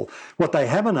successful. What they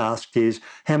haven't asked is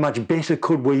how much better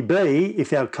could we be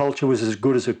if our culture was as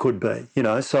good as it could be?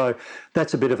 So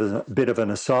that's a bit of an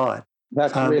aside.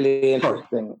 That's really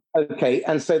interesting. Okay,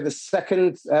 and so the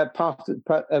second part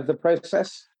of the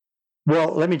process?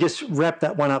 Well, let me just wrap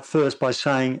that one up first by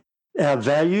saying our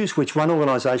values, which one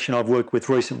organisation I've worked with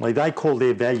recently, they call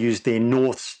their values their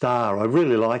North Star. I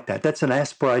really like that. That's an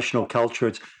aspirational culture.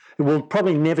 It will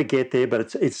probably never get there,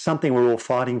 but it's something we're all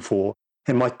fighting for.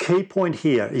 And my key point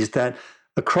here is that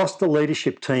across the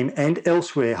leadership team and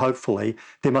elsewhere, hopefully,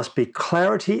 there must be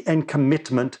clarity and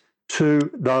commitment to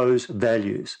those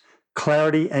values.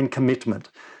 Clarity and commitment.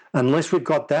 Unless we've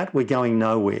got that, we're going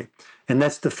nowhere. And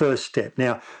that's the first step.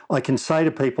 Now, I can say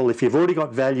to people, if you've already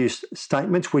got value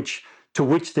statements to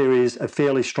which there is a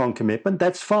fairly strong commitment,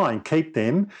 that's fine, keep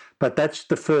them, but that's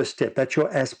the first step. That's your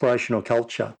aspirational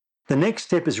culture. The next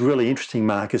step is really interesting,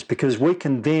 Marcus, because we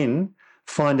can then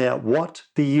find out what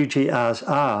the UGRs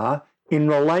are in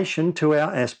relation to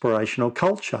our aspirational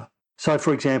culture. So,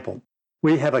 for example,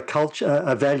 we have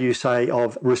a value, say,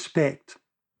 of respect.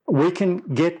 We can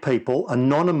get people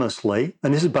anonymously,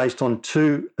 and this is based on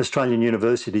 2 Australian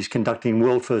universities conducting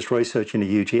world-first research into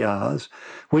UGRs.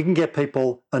 We can get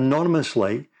people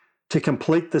anonymously to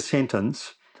complete the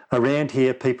sentence, around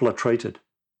here people are treated.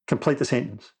 Complete the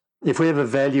sentence. If we have a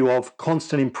value of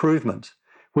constant improvement,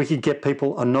 we could get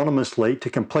people anonymously to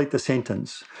complete the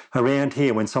sentence, around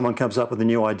here when someone comes up with a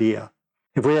new idea.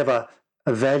 If we have a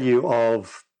value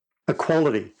of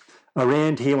equality,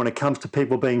 around here when it comes to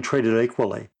people being treated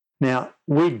equally. Now,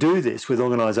 we do this with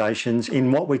organisations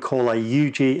in what we call a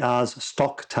UGR's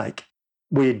stock take.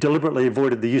 We deliberately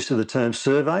avoided the use of the term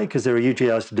survey because there are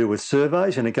UGRs to do with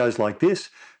surveys, and it goes like this.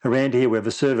 Around here, we have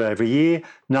a survey every year.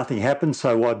 Nothing happens,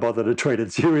 so why bother to treat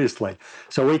it seriously?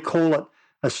 So we call it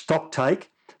a stock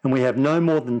take, and we have no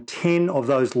more than 10 of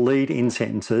those lead-in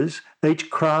sentences,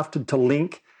 each crafted to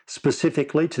link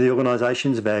specifically to the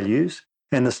organisation's values.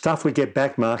 And the stuff we get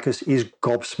back, Marcus, is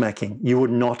gobsmacking. You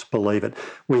would not believe it.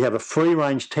 We have a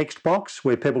free-range text box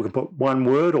where people can put one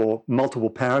word or multiple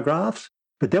paragraphs.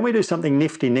 But then we do something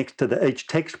nifty next to each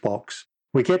text box.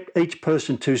 We get each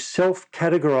person to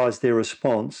self-categorise their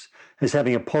response as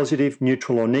having a positive,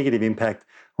 neutral or negative impact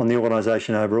on the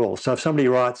organisation overall. So if somebody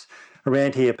writes,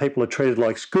 around here people are treated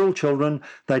like school children,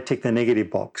 they tick the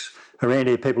negative box. Around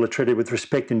here people are treated with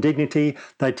respect and dignity,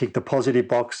 they tick the positive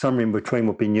box, somewhere in between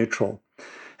would be neutral.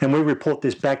 And we report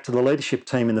this back to the leadership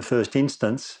team in the first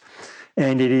instance,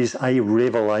 and it is a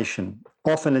revelation.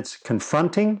 Often it's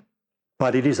confronting,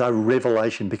 but it is a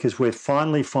revelation because we're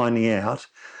finally finding out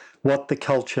what the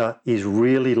culture is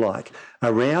really like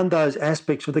around those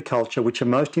aspects of the culture which are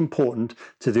most important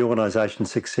to the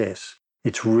organisation's success.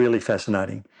 It's really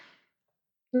fascinating.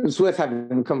 It's worth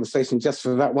having a conversation just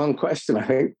for that one question, I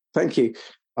think. Thank you.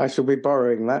 I shall be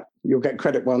borrowing that. You'll get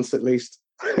credit once at least.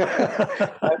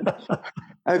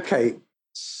 Okay,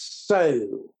 so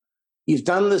you've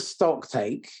done the stock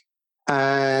take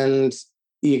and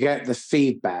you get the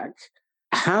feedback.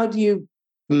 How do you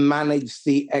manage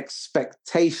the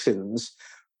expectations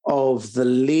of the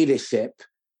leadership,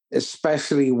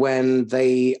 especially when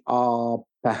they are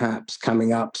perhaps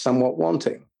coming up somewhat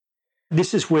wanting?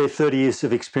 This is where 30 years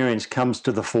of experience comes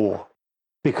to the fore,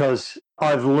 because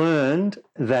I've learned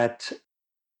that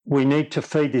we need to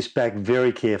feed this back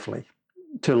very carefully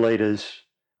to leaders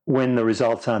when the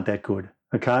results aren't that good,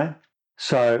 okay?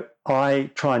 So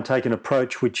I try and take an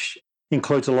approach which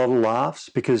includes a lot of laughs,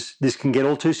 because this can get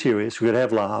all too serious. We've got to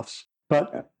have laughs.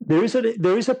 But there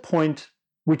is a point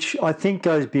which I think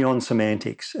goes beyond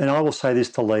semantics, and I will say this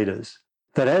to leaders,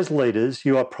 that as leaders,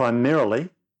 you are primarily,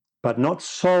 but not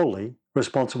solely,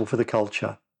 responsible for the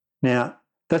culture. Now,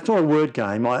 that's not a word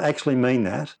game. I actually mean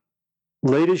that.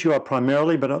 Leaders, you are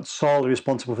primarily, but not solely,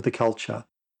 responsible for the culture.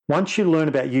 Once you learn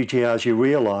about UGRs, you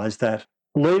realise that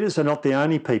leaders are not the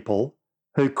only people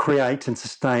who create and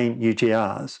sustain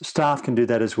UGRs. Staff can do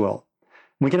that as well.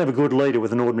 We can have a good leader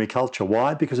with an ordinary culture.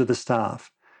 Why? Because of the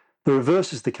staff. The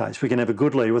reverse is the case. We can have a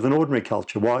good leader with an ordinary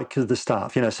culture. Why? Because of the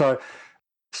staff. So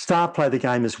staff play the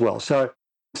game as well. So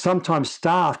sometimes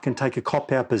staff can take a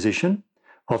cop-out position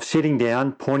of sitting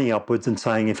down, pointing upwards and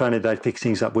saying, if only they'd fix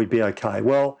things up, we'd be okay.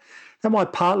 Well, that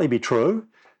might partly be true,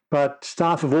 but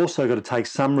staff have also got to take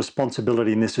some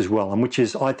responsibility in this as well, and which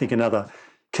is, I think, another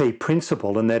key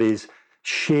principle, and that is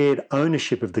shared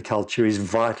ownership of the culture is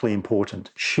vitally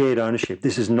important. Shared ownership.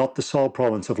 This is not the sole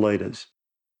province of leaders.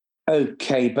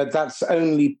 Okay, but that's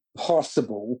only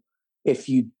possible if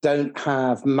you don't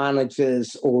have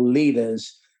managers or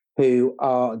leaders who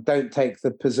don't take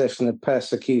the position of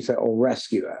persecutor or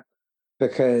rescuer,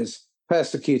 because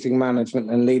persecuting management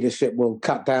and leadership will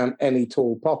cut down any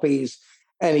tall poppies,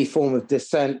 any form of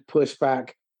dissent,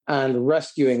 pushback, and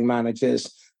rescuing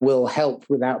managers will help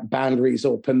without boundaries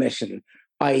or permission,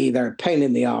 i.e. they're a pain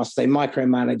in the arse, they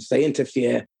micromanage, they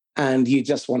interfere, and you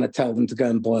just want to tell them to go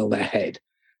and boil their head.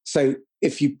 So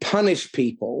if you punish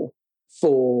people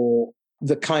for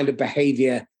the kind of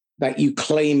behavior that you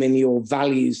claim in your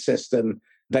values system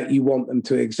that you want them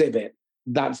to exhibit,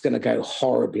 that's going to go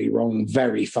horribly wrong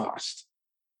very fast.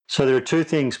 So there are two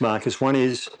things, Marcus. One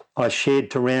is I shared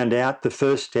to round out the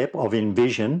first step of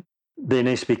envision. There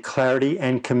needs to be clarity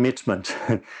and commitment.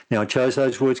 Now, I chose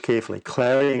those words carefully,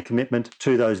 clarity and commitment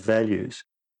to those values.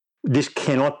 This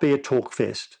cannot be a talk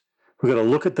fest. We've got to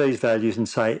look at these values and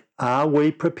say, are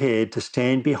we prepared to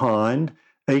stand behind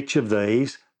each of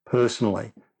these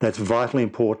personally? That's vitally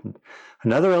important.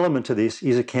 Another element to this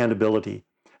is accountability,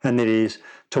 and that is,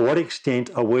 to what extent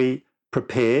are we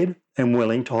prepared and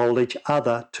willing to hold each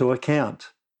other to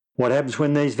account? What happens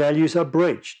when these values are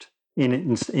breached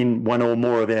in one or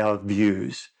more of our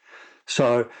views?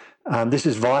 So this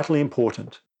is vitally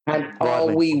important. And are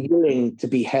we willing to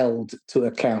be held to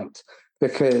account?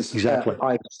 Because exactly.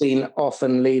 I've seen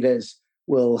often leaders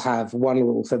will have one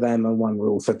rule for them and one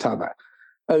rule for t'other.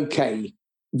 Okay,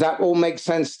 that all makes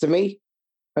sense to me.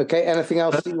 Okay, anything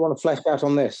else that you want to flesh out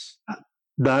on this?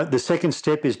 No, the second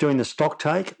step is doing the stock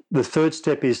take. The third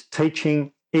step is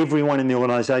teaching everyone in the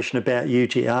organisation about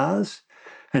UGRs,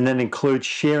 and that includes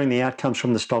sharing the outcomes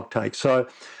from the stock take. So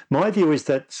my view is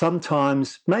that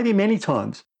sometimes, maybe many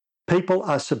times, people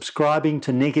are subscribing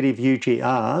to negative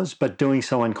UGRs, but doing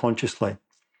so unconsciously.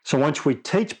 So once we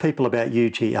teach people about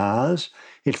UGRs,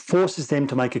 it forces them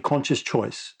to make a conscious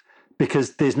choice,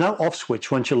 because there's no off switch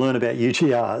once you learn about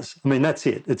UGRs. I mean, that's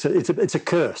it. It's a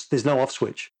curse. There's no off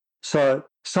switch. So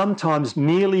sometimes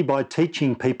merely by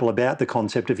teaching people about the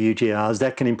concept of UGRs,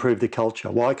 that can improve the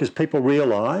culture. Why? Because people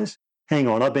realise, hang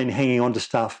on, I've been hanging on to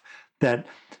stuff that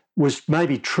was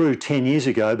maybe true 10 years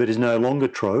ago, but is no longer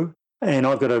true, and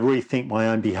I've got to rethink my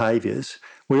own behaviours.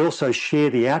 We also share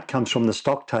the outcomes from the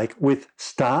stock take with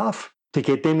staff to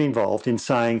get them involved in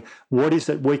saying, what is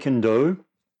it we can do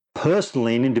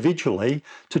personally and individually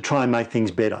to try and make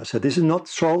things better? So this is not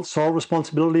sole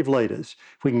responsibility of leaders.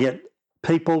 If we can get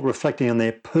people reflecting on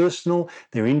their personal,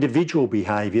 their individual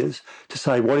behaviours to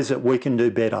say, what is it we can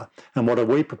do better and what are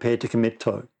we prepared to commit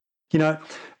to?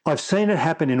 I've seen it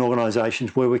happen in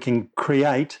organisations where we can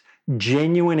create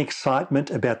genuine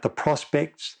excitement about the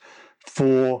prospects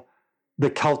for the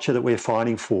culture that we're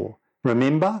fighting for.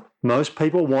 Remember, most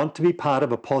people want to be part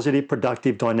of a positive,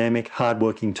 productive, dynamic,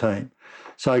 hardworking team.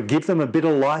 So give them a bit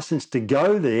of license to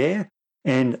go there,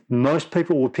 and most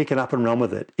people will pick it up and run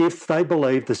with it if they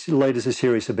believe the leaders are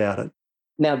serious about it.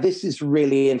 Now, this is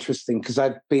really interesting because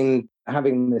I've been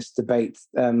having this debate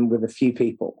with a few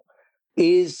people.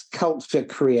 Is culture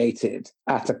created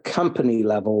at a company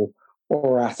level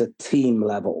or at a team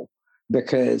level?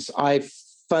 Because I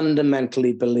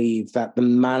fundamentally believe that the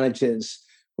manager's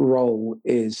role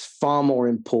is far more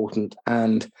important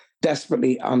and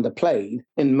desperately underplayed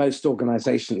in most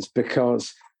organizations,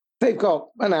 because they've got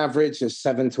an average of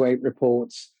 7 to 8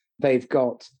 reports. They've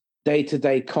got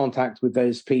day-to-day contact with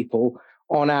those people.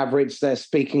 On average, they're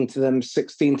speaking to them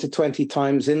 16 to 20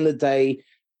 times in the day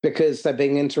because they're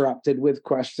being interrupted with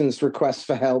questions, requests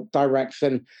for help,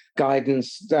 direction,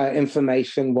 guidance,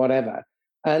 information, whatever.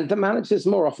 And the manager's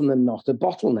more often than not a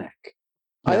bottleneck.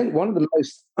 I Yeah. think one of the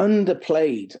most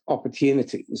underplayed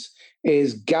opportunities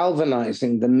is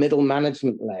galvanizing the middle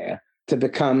management layer to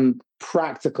become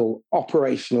practical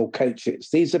operational coaches.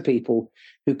 These are people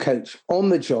who coach on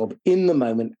the job, in the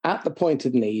moment, at the point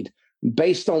of need,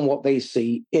 based on what they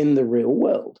see in the real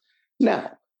world.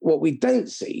 Now, what we don't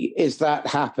see is that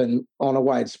happen on a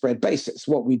widespread basis.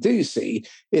 What we do see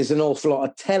is an awful lot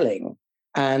of telling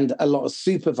and a lot of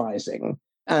supervising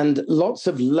and lots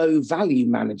of low value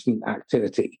management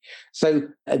activity. So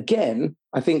again,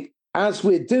 I think as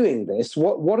we're doing this,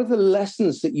 what are the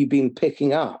lessons that you've been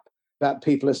picking up that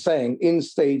people are saying in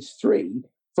stage 3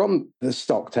 from the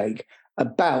stock take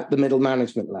about the middle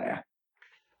management layer?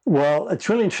 Well, it's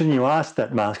really interesting you asked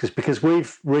that, Marcus, because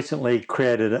we've recently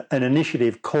created an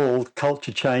initiative called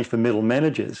Culture Change for Middle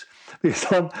Managers.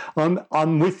 Because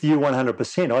I'm with you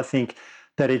 100%. I think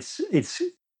that it's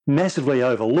massively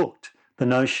overlooked,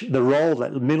 the role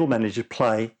that middle managers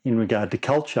play in regard to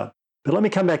culture. But let me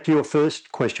come back to your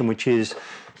first question, which is,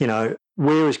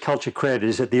 where is culture created?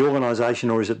 Is it the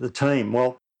organisation or is it the team?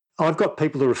 Well, I've got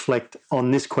people to reflect on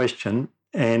this question,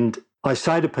 and I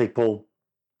say to people,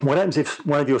 what happens if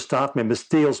one of your staff members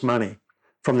steals money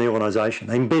from the organisation?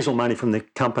 They embezzle money from the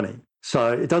company.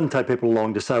 So it doesn't take people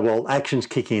long to say, well, actions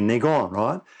kick in, they're gone,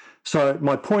 right? So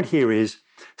my point here is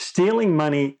stealing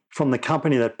money from the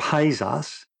company that pays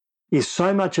us is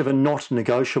so much of a not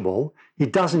negotiable,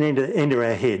 it doesn't enter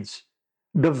our heads.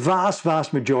 The vast,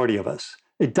 vast majority of us,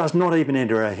 it does not even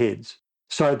enter our heads.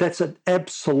 So that's an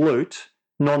absolute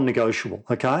non-negotiable,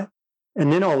 okay?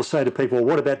 And then I will say to people, well,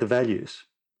 what about the values?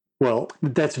 Well,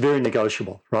 that's very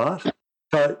negotiable, right?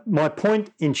 So my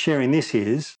point in sharing this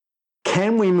is,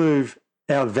 can we move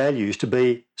our values to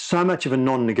be so much of a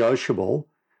non-negotiable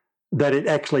that it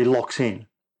actually locks in?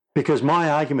 Because my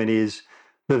argument is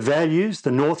the values,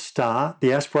 the North Star, the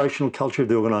aspirational culture of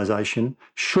the organisation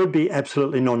should be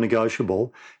absolutely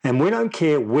non-negotiable. And we don't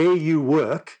care where you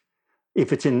work,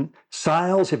 if it's in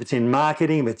sales, if it's in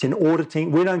marketing, if it's in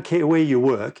auditing, we don't care where you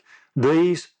work.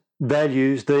 These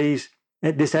values, this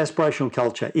aspirational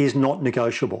culture is not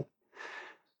negotiable.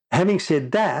 Having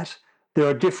said that, there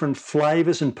are different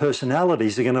flavours and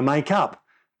personalities that are going to make up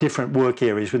different work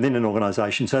areas within an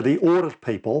organisation. So the audit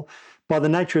people, by the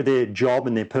nature of their job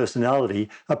and their personality,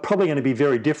 are probably going to be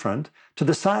very different to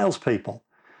the sales people.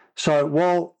 So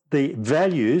while the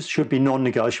values should be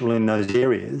non-negotiable in those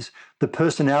areas, the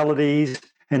personalities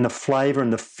and the flavour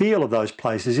and the feel of those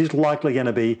places is likely going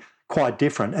to be quite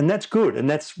different. And that's good, and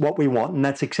that's what we want, and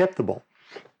that's acceptable.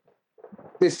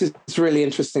 This is really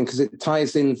interesting because it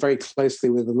ties in very closely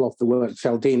with a lot of the work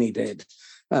Cialdini did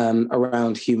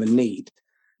around human need.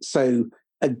 So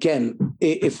again,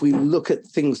 if we look at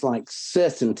things like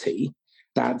certainty,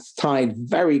 that's tied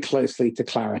very closely to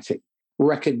clarity.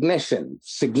 Recognition,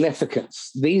 significance,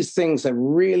 these things are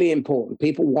really important.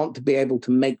 People want to be able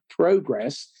to make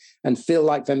progress and feel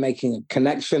like they're making a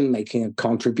connection, making a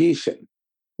contribution.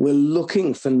 We're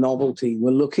looking for novelty. We're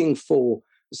looking for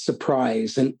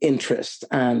surprise and interest,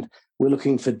 and we're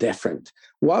looking for different.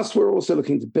 Whilst we're also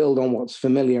looking to build on what's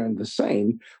familiar and the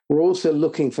same, we're also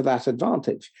looking for that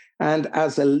advantage. And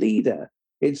as a leader,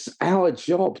 it's our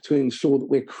job to ensure that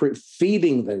we're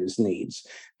feeding those needs,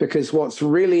 because what's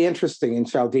really interesting in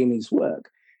Cialdini's work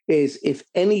is if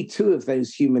any two of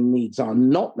those human needs are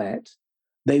not met,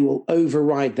 they will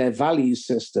override their value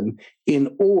system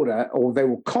in order, or they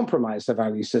will compromise the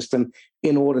value system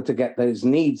in order to get those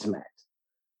needs met.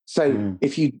 So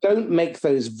if you don't make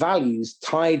those values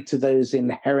tied to those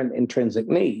inherent intrinsic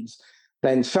needs,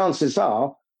 then chances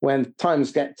are when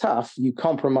times get tough, you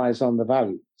compromise on the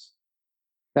values.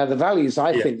 Now, the values,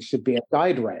 I think, should be a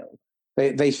guide rail.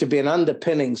 They should be an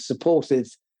underpinning, supportive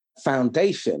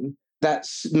foundation that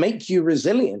make you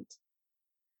resilient.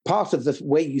 Part of the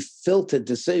way you filter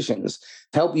decisions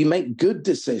to help you make good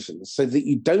decisions so that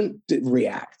you don't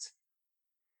react.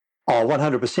 Oh,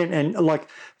 100%. And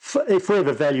if we have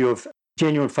a value of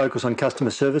genuine focus on customer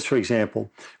service, for example,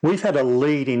 we've had a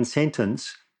lead-in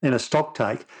sentence in a stock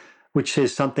take which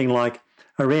says something like,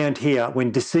 around here,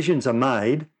 when decisions are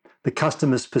made, the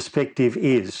customer's perspective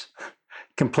is,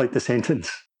 complete the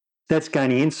sentence. That's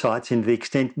gaining insights into the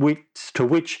extent to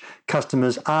which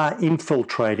customers are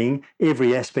infiltrating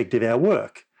every aspect of our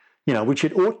work, which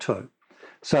it ought to.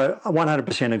 So I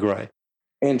 100% agree.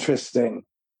 Interesting.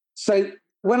 So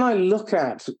when I look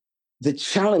at the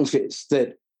challenges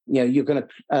that you're going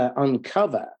to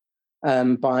uncover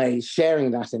by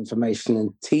sharing that information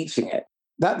and teaching it,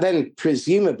 that then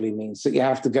presumably means that you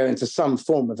have to go into some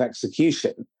form of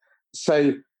execution.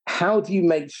 So how do you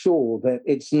make sure that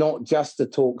it's not just a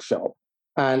talk shop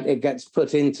and it gets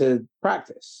put into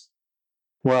practice?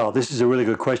 Well, this is a really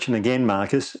good question again,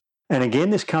 Marcus. And again,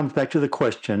 this comes back to the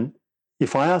question,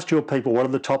 if I asked your people what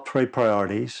are the top 3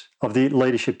 priorities of the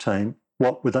leadership team,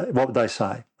 what would they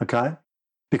say? Okay?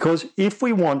 Because if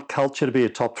we want culture to be a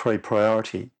top 3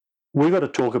 priority, we've got to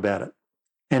talk about it.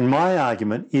 And my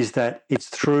argument is that it's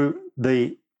through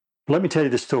let me tell you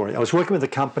the story. I was working with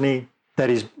a company that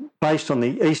is based on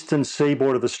the eastern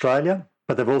seaboard of Australia,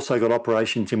 but they've also got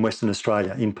operations in Western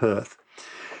Australia, in Perth.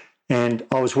 And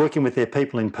I was working with their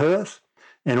people in Perth,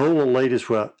 and all the leaders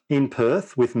were in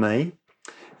Perth with me,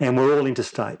 and we're all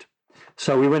interstate.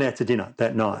 So we went out to dinner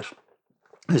that night.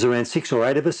 There's around 6 or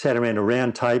 8 of us sat around a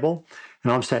round table,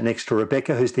 and I'm sat next to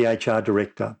Rebecca, who's the HR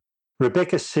director.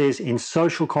 Rebecca says in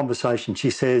social conversation,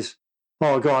 she says,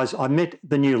 "Oh, guys, I met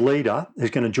the new leader who's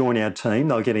going to join our team.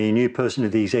 They're getting a new person to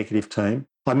the executive team.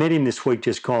 I met him this week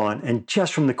just gone, and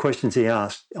just from the questions he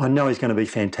asked, I know he's going to be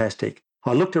fantastic."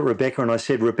 I looked at Rebecca and I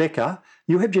said, "Rebecca,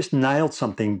 you have just nailed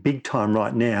something big time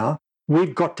right now.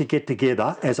 We've got to get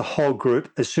together as a whole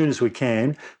group as soon as we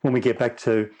can when we get back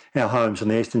to our homes on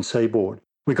the eastern seaboard."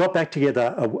 We got back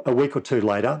together a week or 2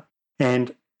 later,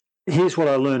 and here's what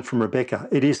I learned from Rebecca.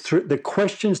 It is through the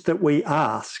questions that we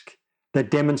ask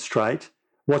that demonstrate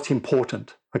what's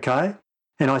important, okay?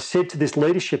 And I said to this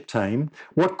leadership team,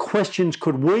 what questions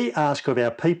could we ask of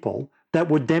our people that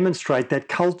would demonstrate that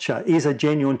culture is a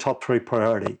genuine top 3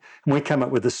 priority? And we came up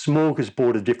with a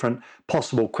smorgasbord of different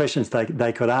possible questions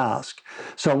they could ask.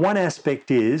 So one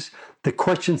aspect is the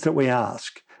questions that we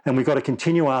ask, and we've got to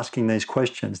continue asking these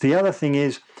questions. The other thing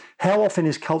is, how often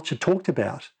is culture talked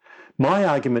about? My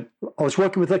argument, I was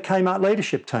working with the Kmart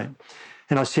leadership team,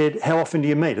 and I said, how often do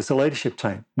you meet as a leadership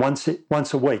team? Once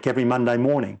a week, every Monday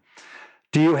morning.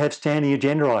 Do you have standing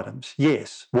agenda items?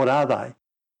 Yes. What are they?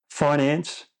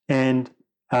 Finance and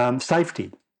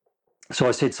safety. So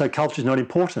I said, so culture is not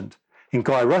important. And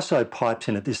Guy Russo pipes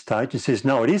in at this stage and says,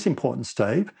 no, it is important,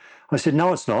 Steve. I said,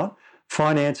 no, it's not.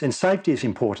 Finance and safety is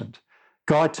important.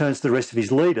 Guy turns to the rest of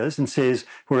his leaders and says,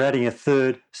 we're adding a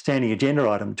 3rd standing agenda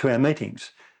item to our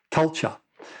meetings, culture.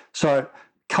 So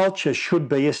culture should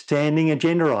be a standing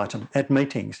agenda item at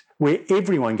meetings where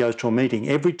everyone goes to a meeting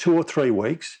every 2 or 3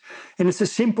 weeks. And it's a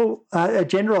simple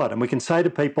agenda item. We can say to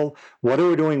people, what are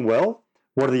we doing well?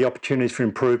 What are the opportunities for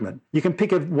improvement? You can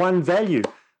pick one value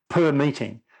per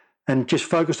meeting and just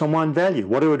focus on one value.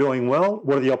 What are we doing well?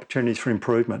 What are the opportunities for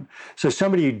improvement? So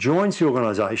somebody who joins the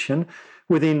organisation,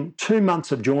 within 2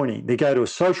 months of joining, they go to a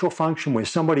social function where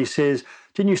somebody says,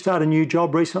 didn't you start a new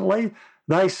job recently?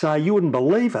 They say, you wouldn't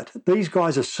believe it. These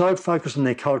guys are so focused on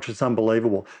their culture, it's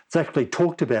unbelievable. It's actually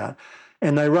talked about.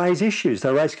 And they raise issues,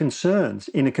 they raise concerns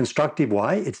in a constructive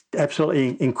way. It's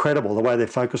absolutely incredible the way they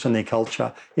focus on their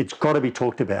culture. It's got to be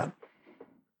talked about.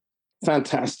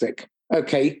 Fantastic.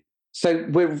 Okay, so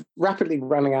we're rapidly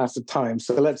running out of time.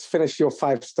 So let's finish your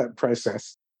 5-step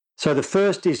process. So the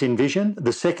first is envision.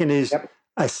 The second is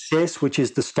assess, which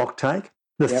is the stock take.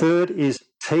 The third is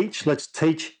teach. Let's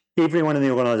teach everyone in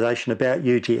the organisation about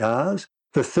UGRs.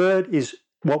 The third is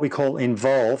what we call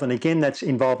involve. And again, that's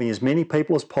involving as many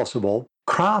people as possible,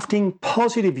 crafting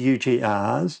positive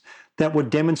UGRs that would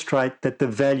demonstrate that the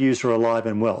values are alive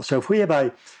and well. So if we have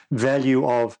a value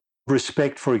of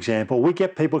respect, for example, we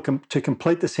get people to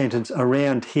complete the sentence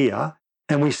around here,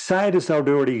 and we say it as though it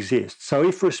already exists. So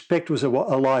if respect was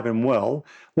alive and well,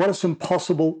 what are some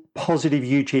possible positive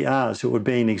UGRs that would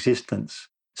be in existence?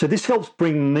 So this helps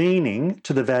bring meaning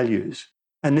to the values.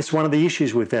 And this is one of the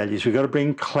issues with values. We've got to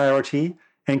bring clarity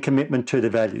and commitment to the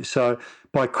values. So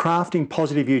by crafting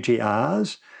positive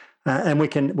UGRs, and we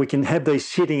can have these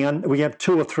sitting under, we have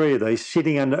 2 or 3 of these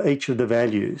sitting under each of the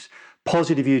values,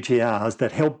 positive UGRs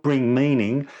that help bring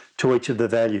meaning to each of the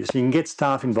values. You can get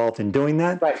staff involved in doing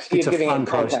that. Right, so it's a fun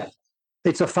process.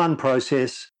 It's a fun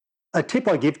process. A tip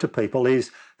I give to people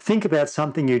is think about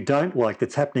something you don't like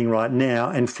that's happening right now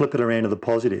and flip it around to the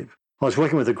positive. I was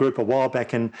working with a group a while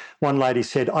back and one lady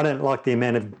said, I don't like the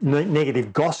amount of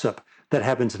negative gossip that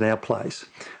happens in our place.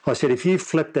 I said, if you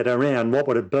flip that around, what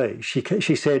would it be?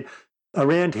 She said,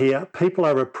 around here, people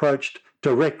are approached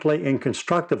directly and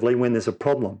constructively when there's a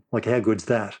problem. Like, how good's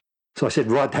that? So I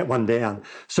said, write that one down.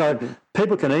 So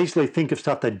people can easily think of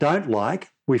stuff they don't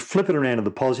like. We flip it around to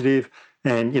the positive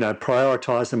and,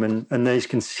 prioritise them, and these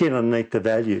can sit underneath the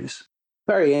values.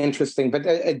 Very interesting. But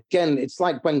again, it's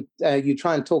like when you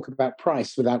try and talk about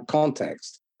price without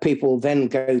context, people then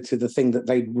go to the thing that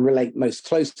they relate most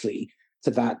closely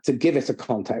to that to give it a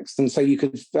context. And so you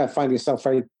could find yourself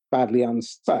very badly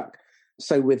unstuck.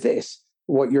 So with this,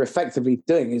 what you're effectively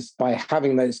doing is by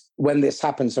having those, when this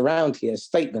happens around here,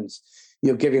 statements,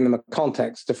 you're giving them a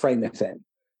context to frame it in.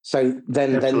 So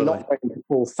then they're Absolutely. not going to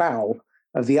fall foul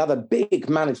of the other big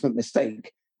management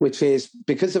mistake, which is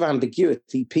because of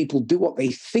ambiguity, people do what they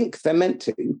think they're meant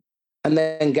to and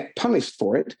then get punished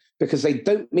for it because they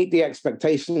don't meet the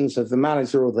expectations of the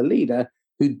manager or the leader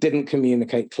who didn't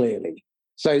communicate clearly.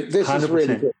 So this 100%. Is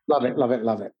really good. Love it, love it,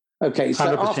 love it. Okay,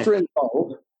 so 100%.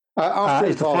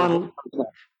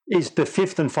 is the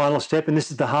fifth and final step, and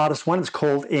this is the hardest one. It's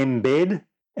called embed,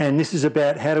 and this is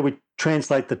about how do we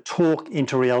translate the talk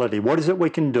into reality. What is it we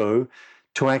can do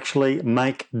to actually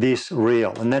make this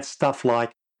real? And that's stuff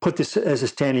like put this as a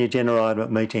standing agenda item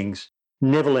at meetings,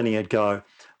 never letting it go.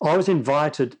 I was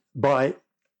invited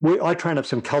I trained up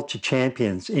some culture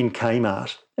champions in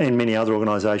Kmart and many other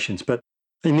organisations, but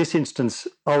in this instance,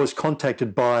 I was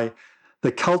contacted by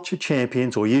the culture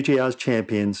champions or UGR's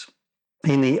champions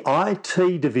in the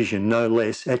IT division, no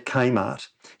less, at Kmart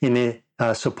in their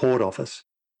support office,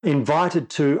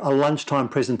 invited to a lunchtime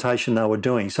presentation they were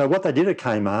doing. So what they did at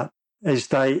Kmart is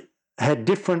they had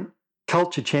different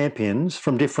culture champions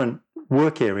from different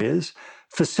work areas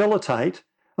facilitate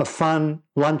a fun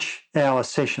lunch hour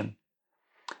session.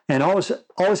 And I was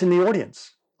in the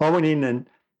audience. I went in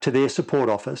to their support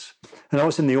office, and I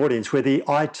was in the audience where the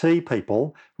IT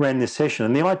people ran this session.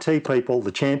 And the IT people,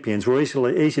 the champions, were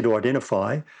easy to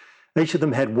identify. Each of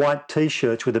them had white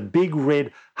T-shirts with a big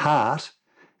red heart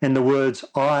and the words,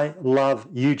 "I love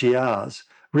UGRs,"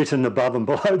 written above and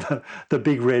below the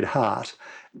big red heart.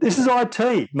 This is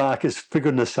IT, Marcus, for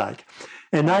goodness sake.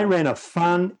 And they ran a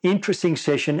fun, interesting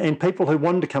session, and people who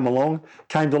wanted to come along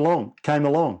came along.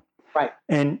 Right.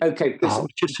 And okay,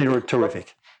 just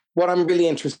terrific. What I'm really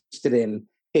interested in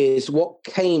is what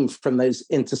came from those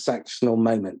intersectional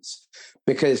moments.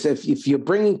 Because if you're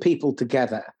bringing people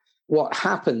together, what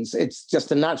happens, it's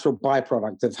just a natural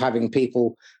byproduct of having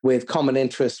people with common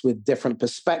interests, with different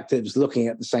perspectives, looking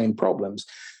at the same problems.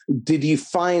 Did you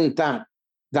find that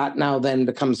now then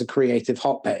becomes a creative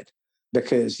hotbed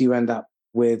because you end up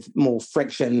with more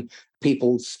friction,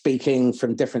 people speaking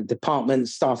from different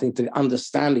departments, starting to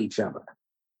understand each other?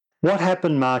 What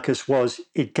happened, Marcus, was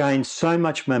it gained so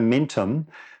much momentum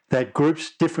that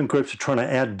different groups are trying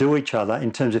to outdo each other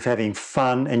in terms of having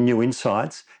fun and new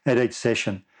insights at each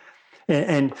session.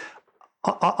 And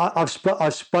I've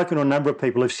spoken to a number of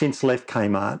people who've since left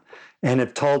Kmart and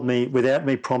have told me, without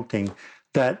me prompting,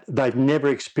 that they've never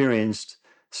experienced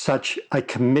such a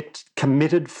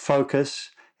committed focus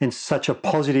and such a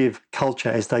positive culture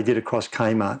as they did across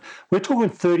Kmart. We're talking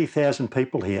 30,000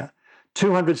 people here.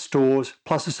 200 stores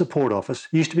plus a support office.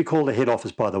 It used to be called a head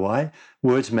office, by the way.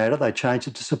 Words matter. They changed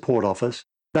it to support office.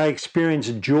 They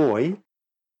experienced joy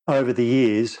over the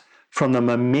years from the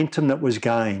momentum that was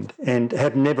gained and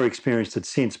have never experienced it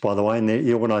since, by the way, in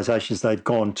the organisations they've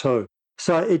gone to.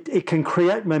 So it can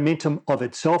create momentum of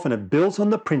itself, and it builds on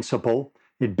the principle.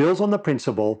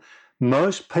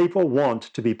 Most people want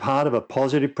to be part of a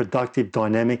positive, productive,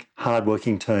 dynamic,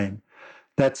 hardworking team.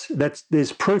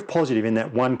 There's proof positive in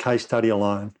that one case study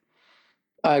alone.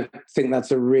 I think that's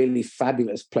a really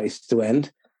fabulous place to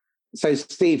end. So,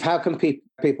 Steve, how can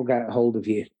people get a hold of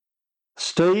you?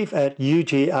 Steve at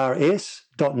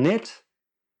ugrs.net.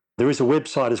 There is a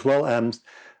website as well,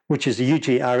 which is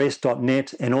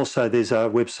ugrs.net, and also there's a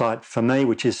website for me,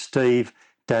 which is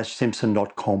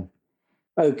steve-simpson.com.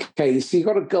 Okay, so you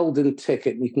got a golden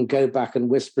ticket, and you can go back and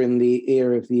whisper in the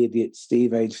ear of the idiot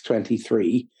Steve, age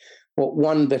 23. What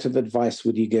one bit of advice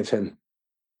would you give him?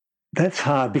 That's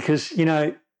hard because,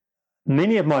 I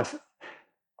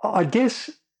guess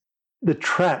the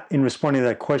trap in responding to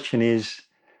that question is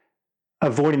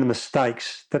avoiding the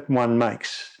mistakes that one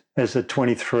makes as a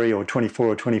 23 or 24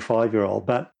 or 25-year-old.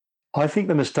 But I think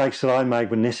the mistakes that I made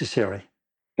were necessary.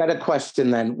 Got a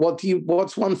question then.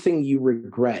 What's one thing you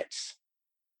regret?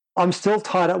 I'm still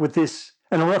tied up with this,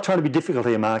 and I'm not trying to be difficult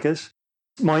here, Marcus.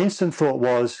 My instant thought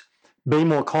was, be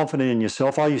more confident in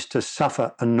yourself. I used to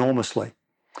suffer enormously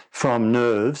from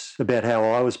nerves about how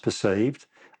I was perceived.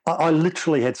 I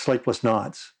literally had sleepless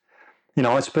nights.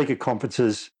 I speak at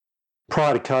conferences.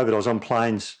 Prior to COVID, I was on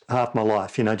planes half my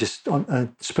life, just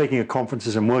speaking at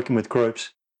conferences and working with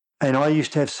groups. And I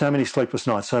used to have so many sleepless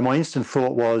nights. So my instant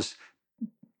thought was,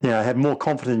 have more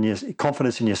confidence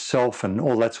in yourself and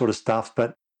all that sort of stuff.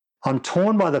 But I'm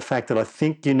torn by the fact that I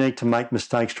think you need to make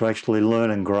mistakes to actually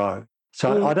learn and grow.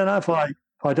 So I don't know if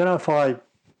I.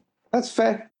 That's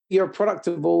fair. You're a product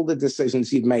of all the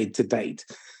decisions you've made to date.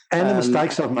 And the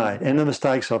mistakes I've made.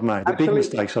 The big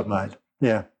mistakes I've made.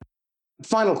 Yeah.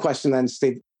 Final question then,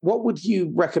 Steve. What would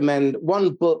you recommend,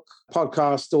 one book,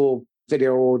 podcast, or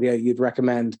video or audio you'd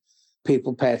recommend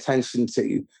people pay attention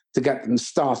to get them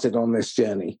started on this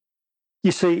journey?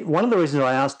 You see, one of the reasons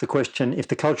I asked the question, if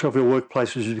the culture of your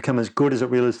workplace was to become as good as it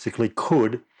realistically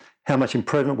could, how much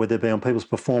improvement would there be on people's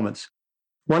performance?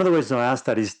 One of the reasons I asked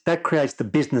that is that creates the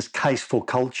business case for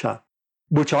culture,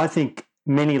 which I think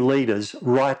many leaders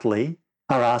rightly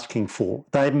are asking for.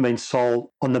 They haven't been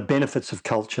sold on the benefits of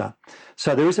culture.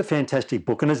 So there is a fantastic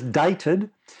book, and it's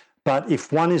dated, but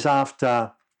if one is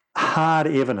after hard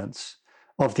evidence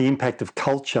of the impact of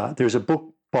culture, there's a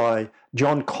book by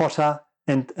John Cotter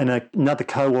and another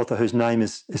co-author whose name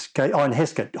is Cotter and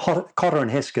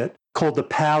Heskett, called The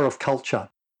Power of Culture.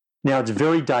 Now, it's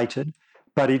very dated,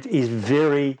 but it is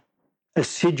very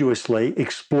assiduously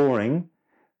exploring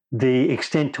the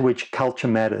extent to which culture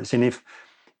matters. And if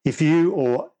you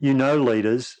or you know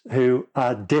leaders who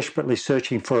are desperately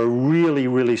searching for a really,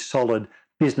 really solid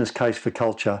business case for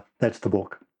culture, that's the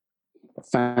book.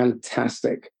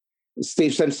 Fantastic.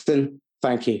 Steve Simpson,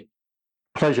 thank you.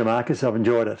 Pleasure, Marcus. I've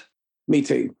enjoyed it. Me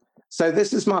too. So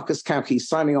this is Marcus Cauchi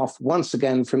signing off once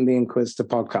again from the Inquisitor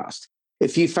podcast.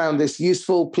 If you found this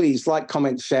useful, please like,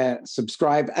 comment, share,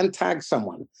 subscribe, and tag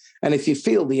someone. And if you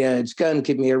feel the urge, go and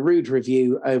give me a rude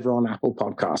review over on Apple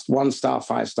Podcast. 1 star,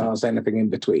 5 stars, anything in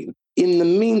between. In the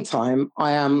meantime,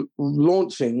 I am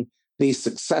launching the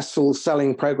Successful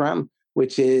Selling Program,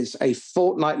 which is a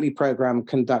fortnightly program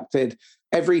conducted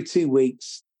every 2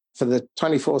 weeks for the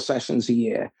 24 sessions a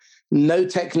year. No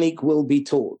technique will be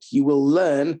taught. You will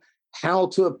learn how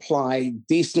to apply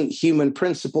decent human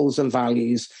principles and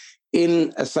values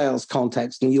in a sales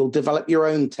context, and you'll develop your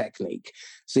own technique.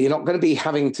 So you're not going to be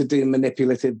having to do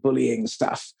manipulative bullying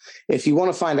stuff. If you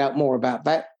want to find out more about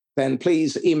that, then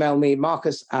please email me,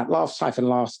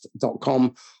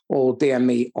 marcus@laughs-last.com, or DM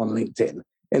me on LinkedIn.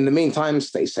 In the meantime,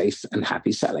 stay safe and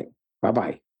happy selling.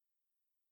 Bye-bye.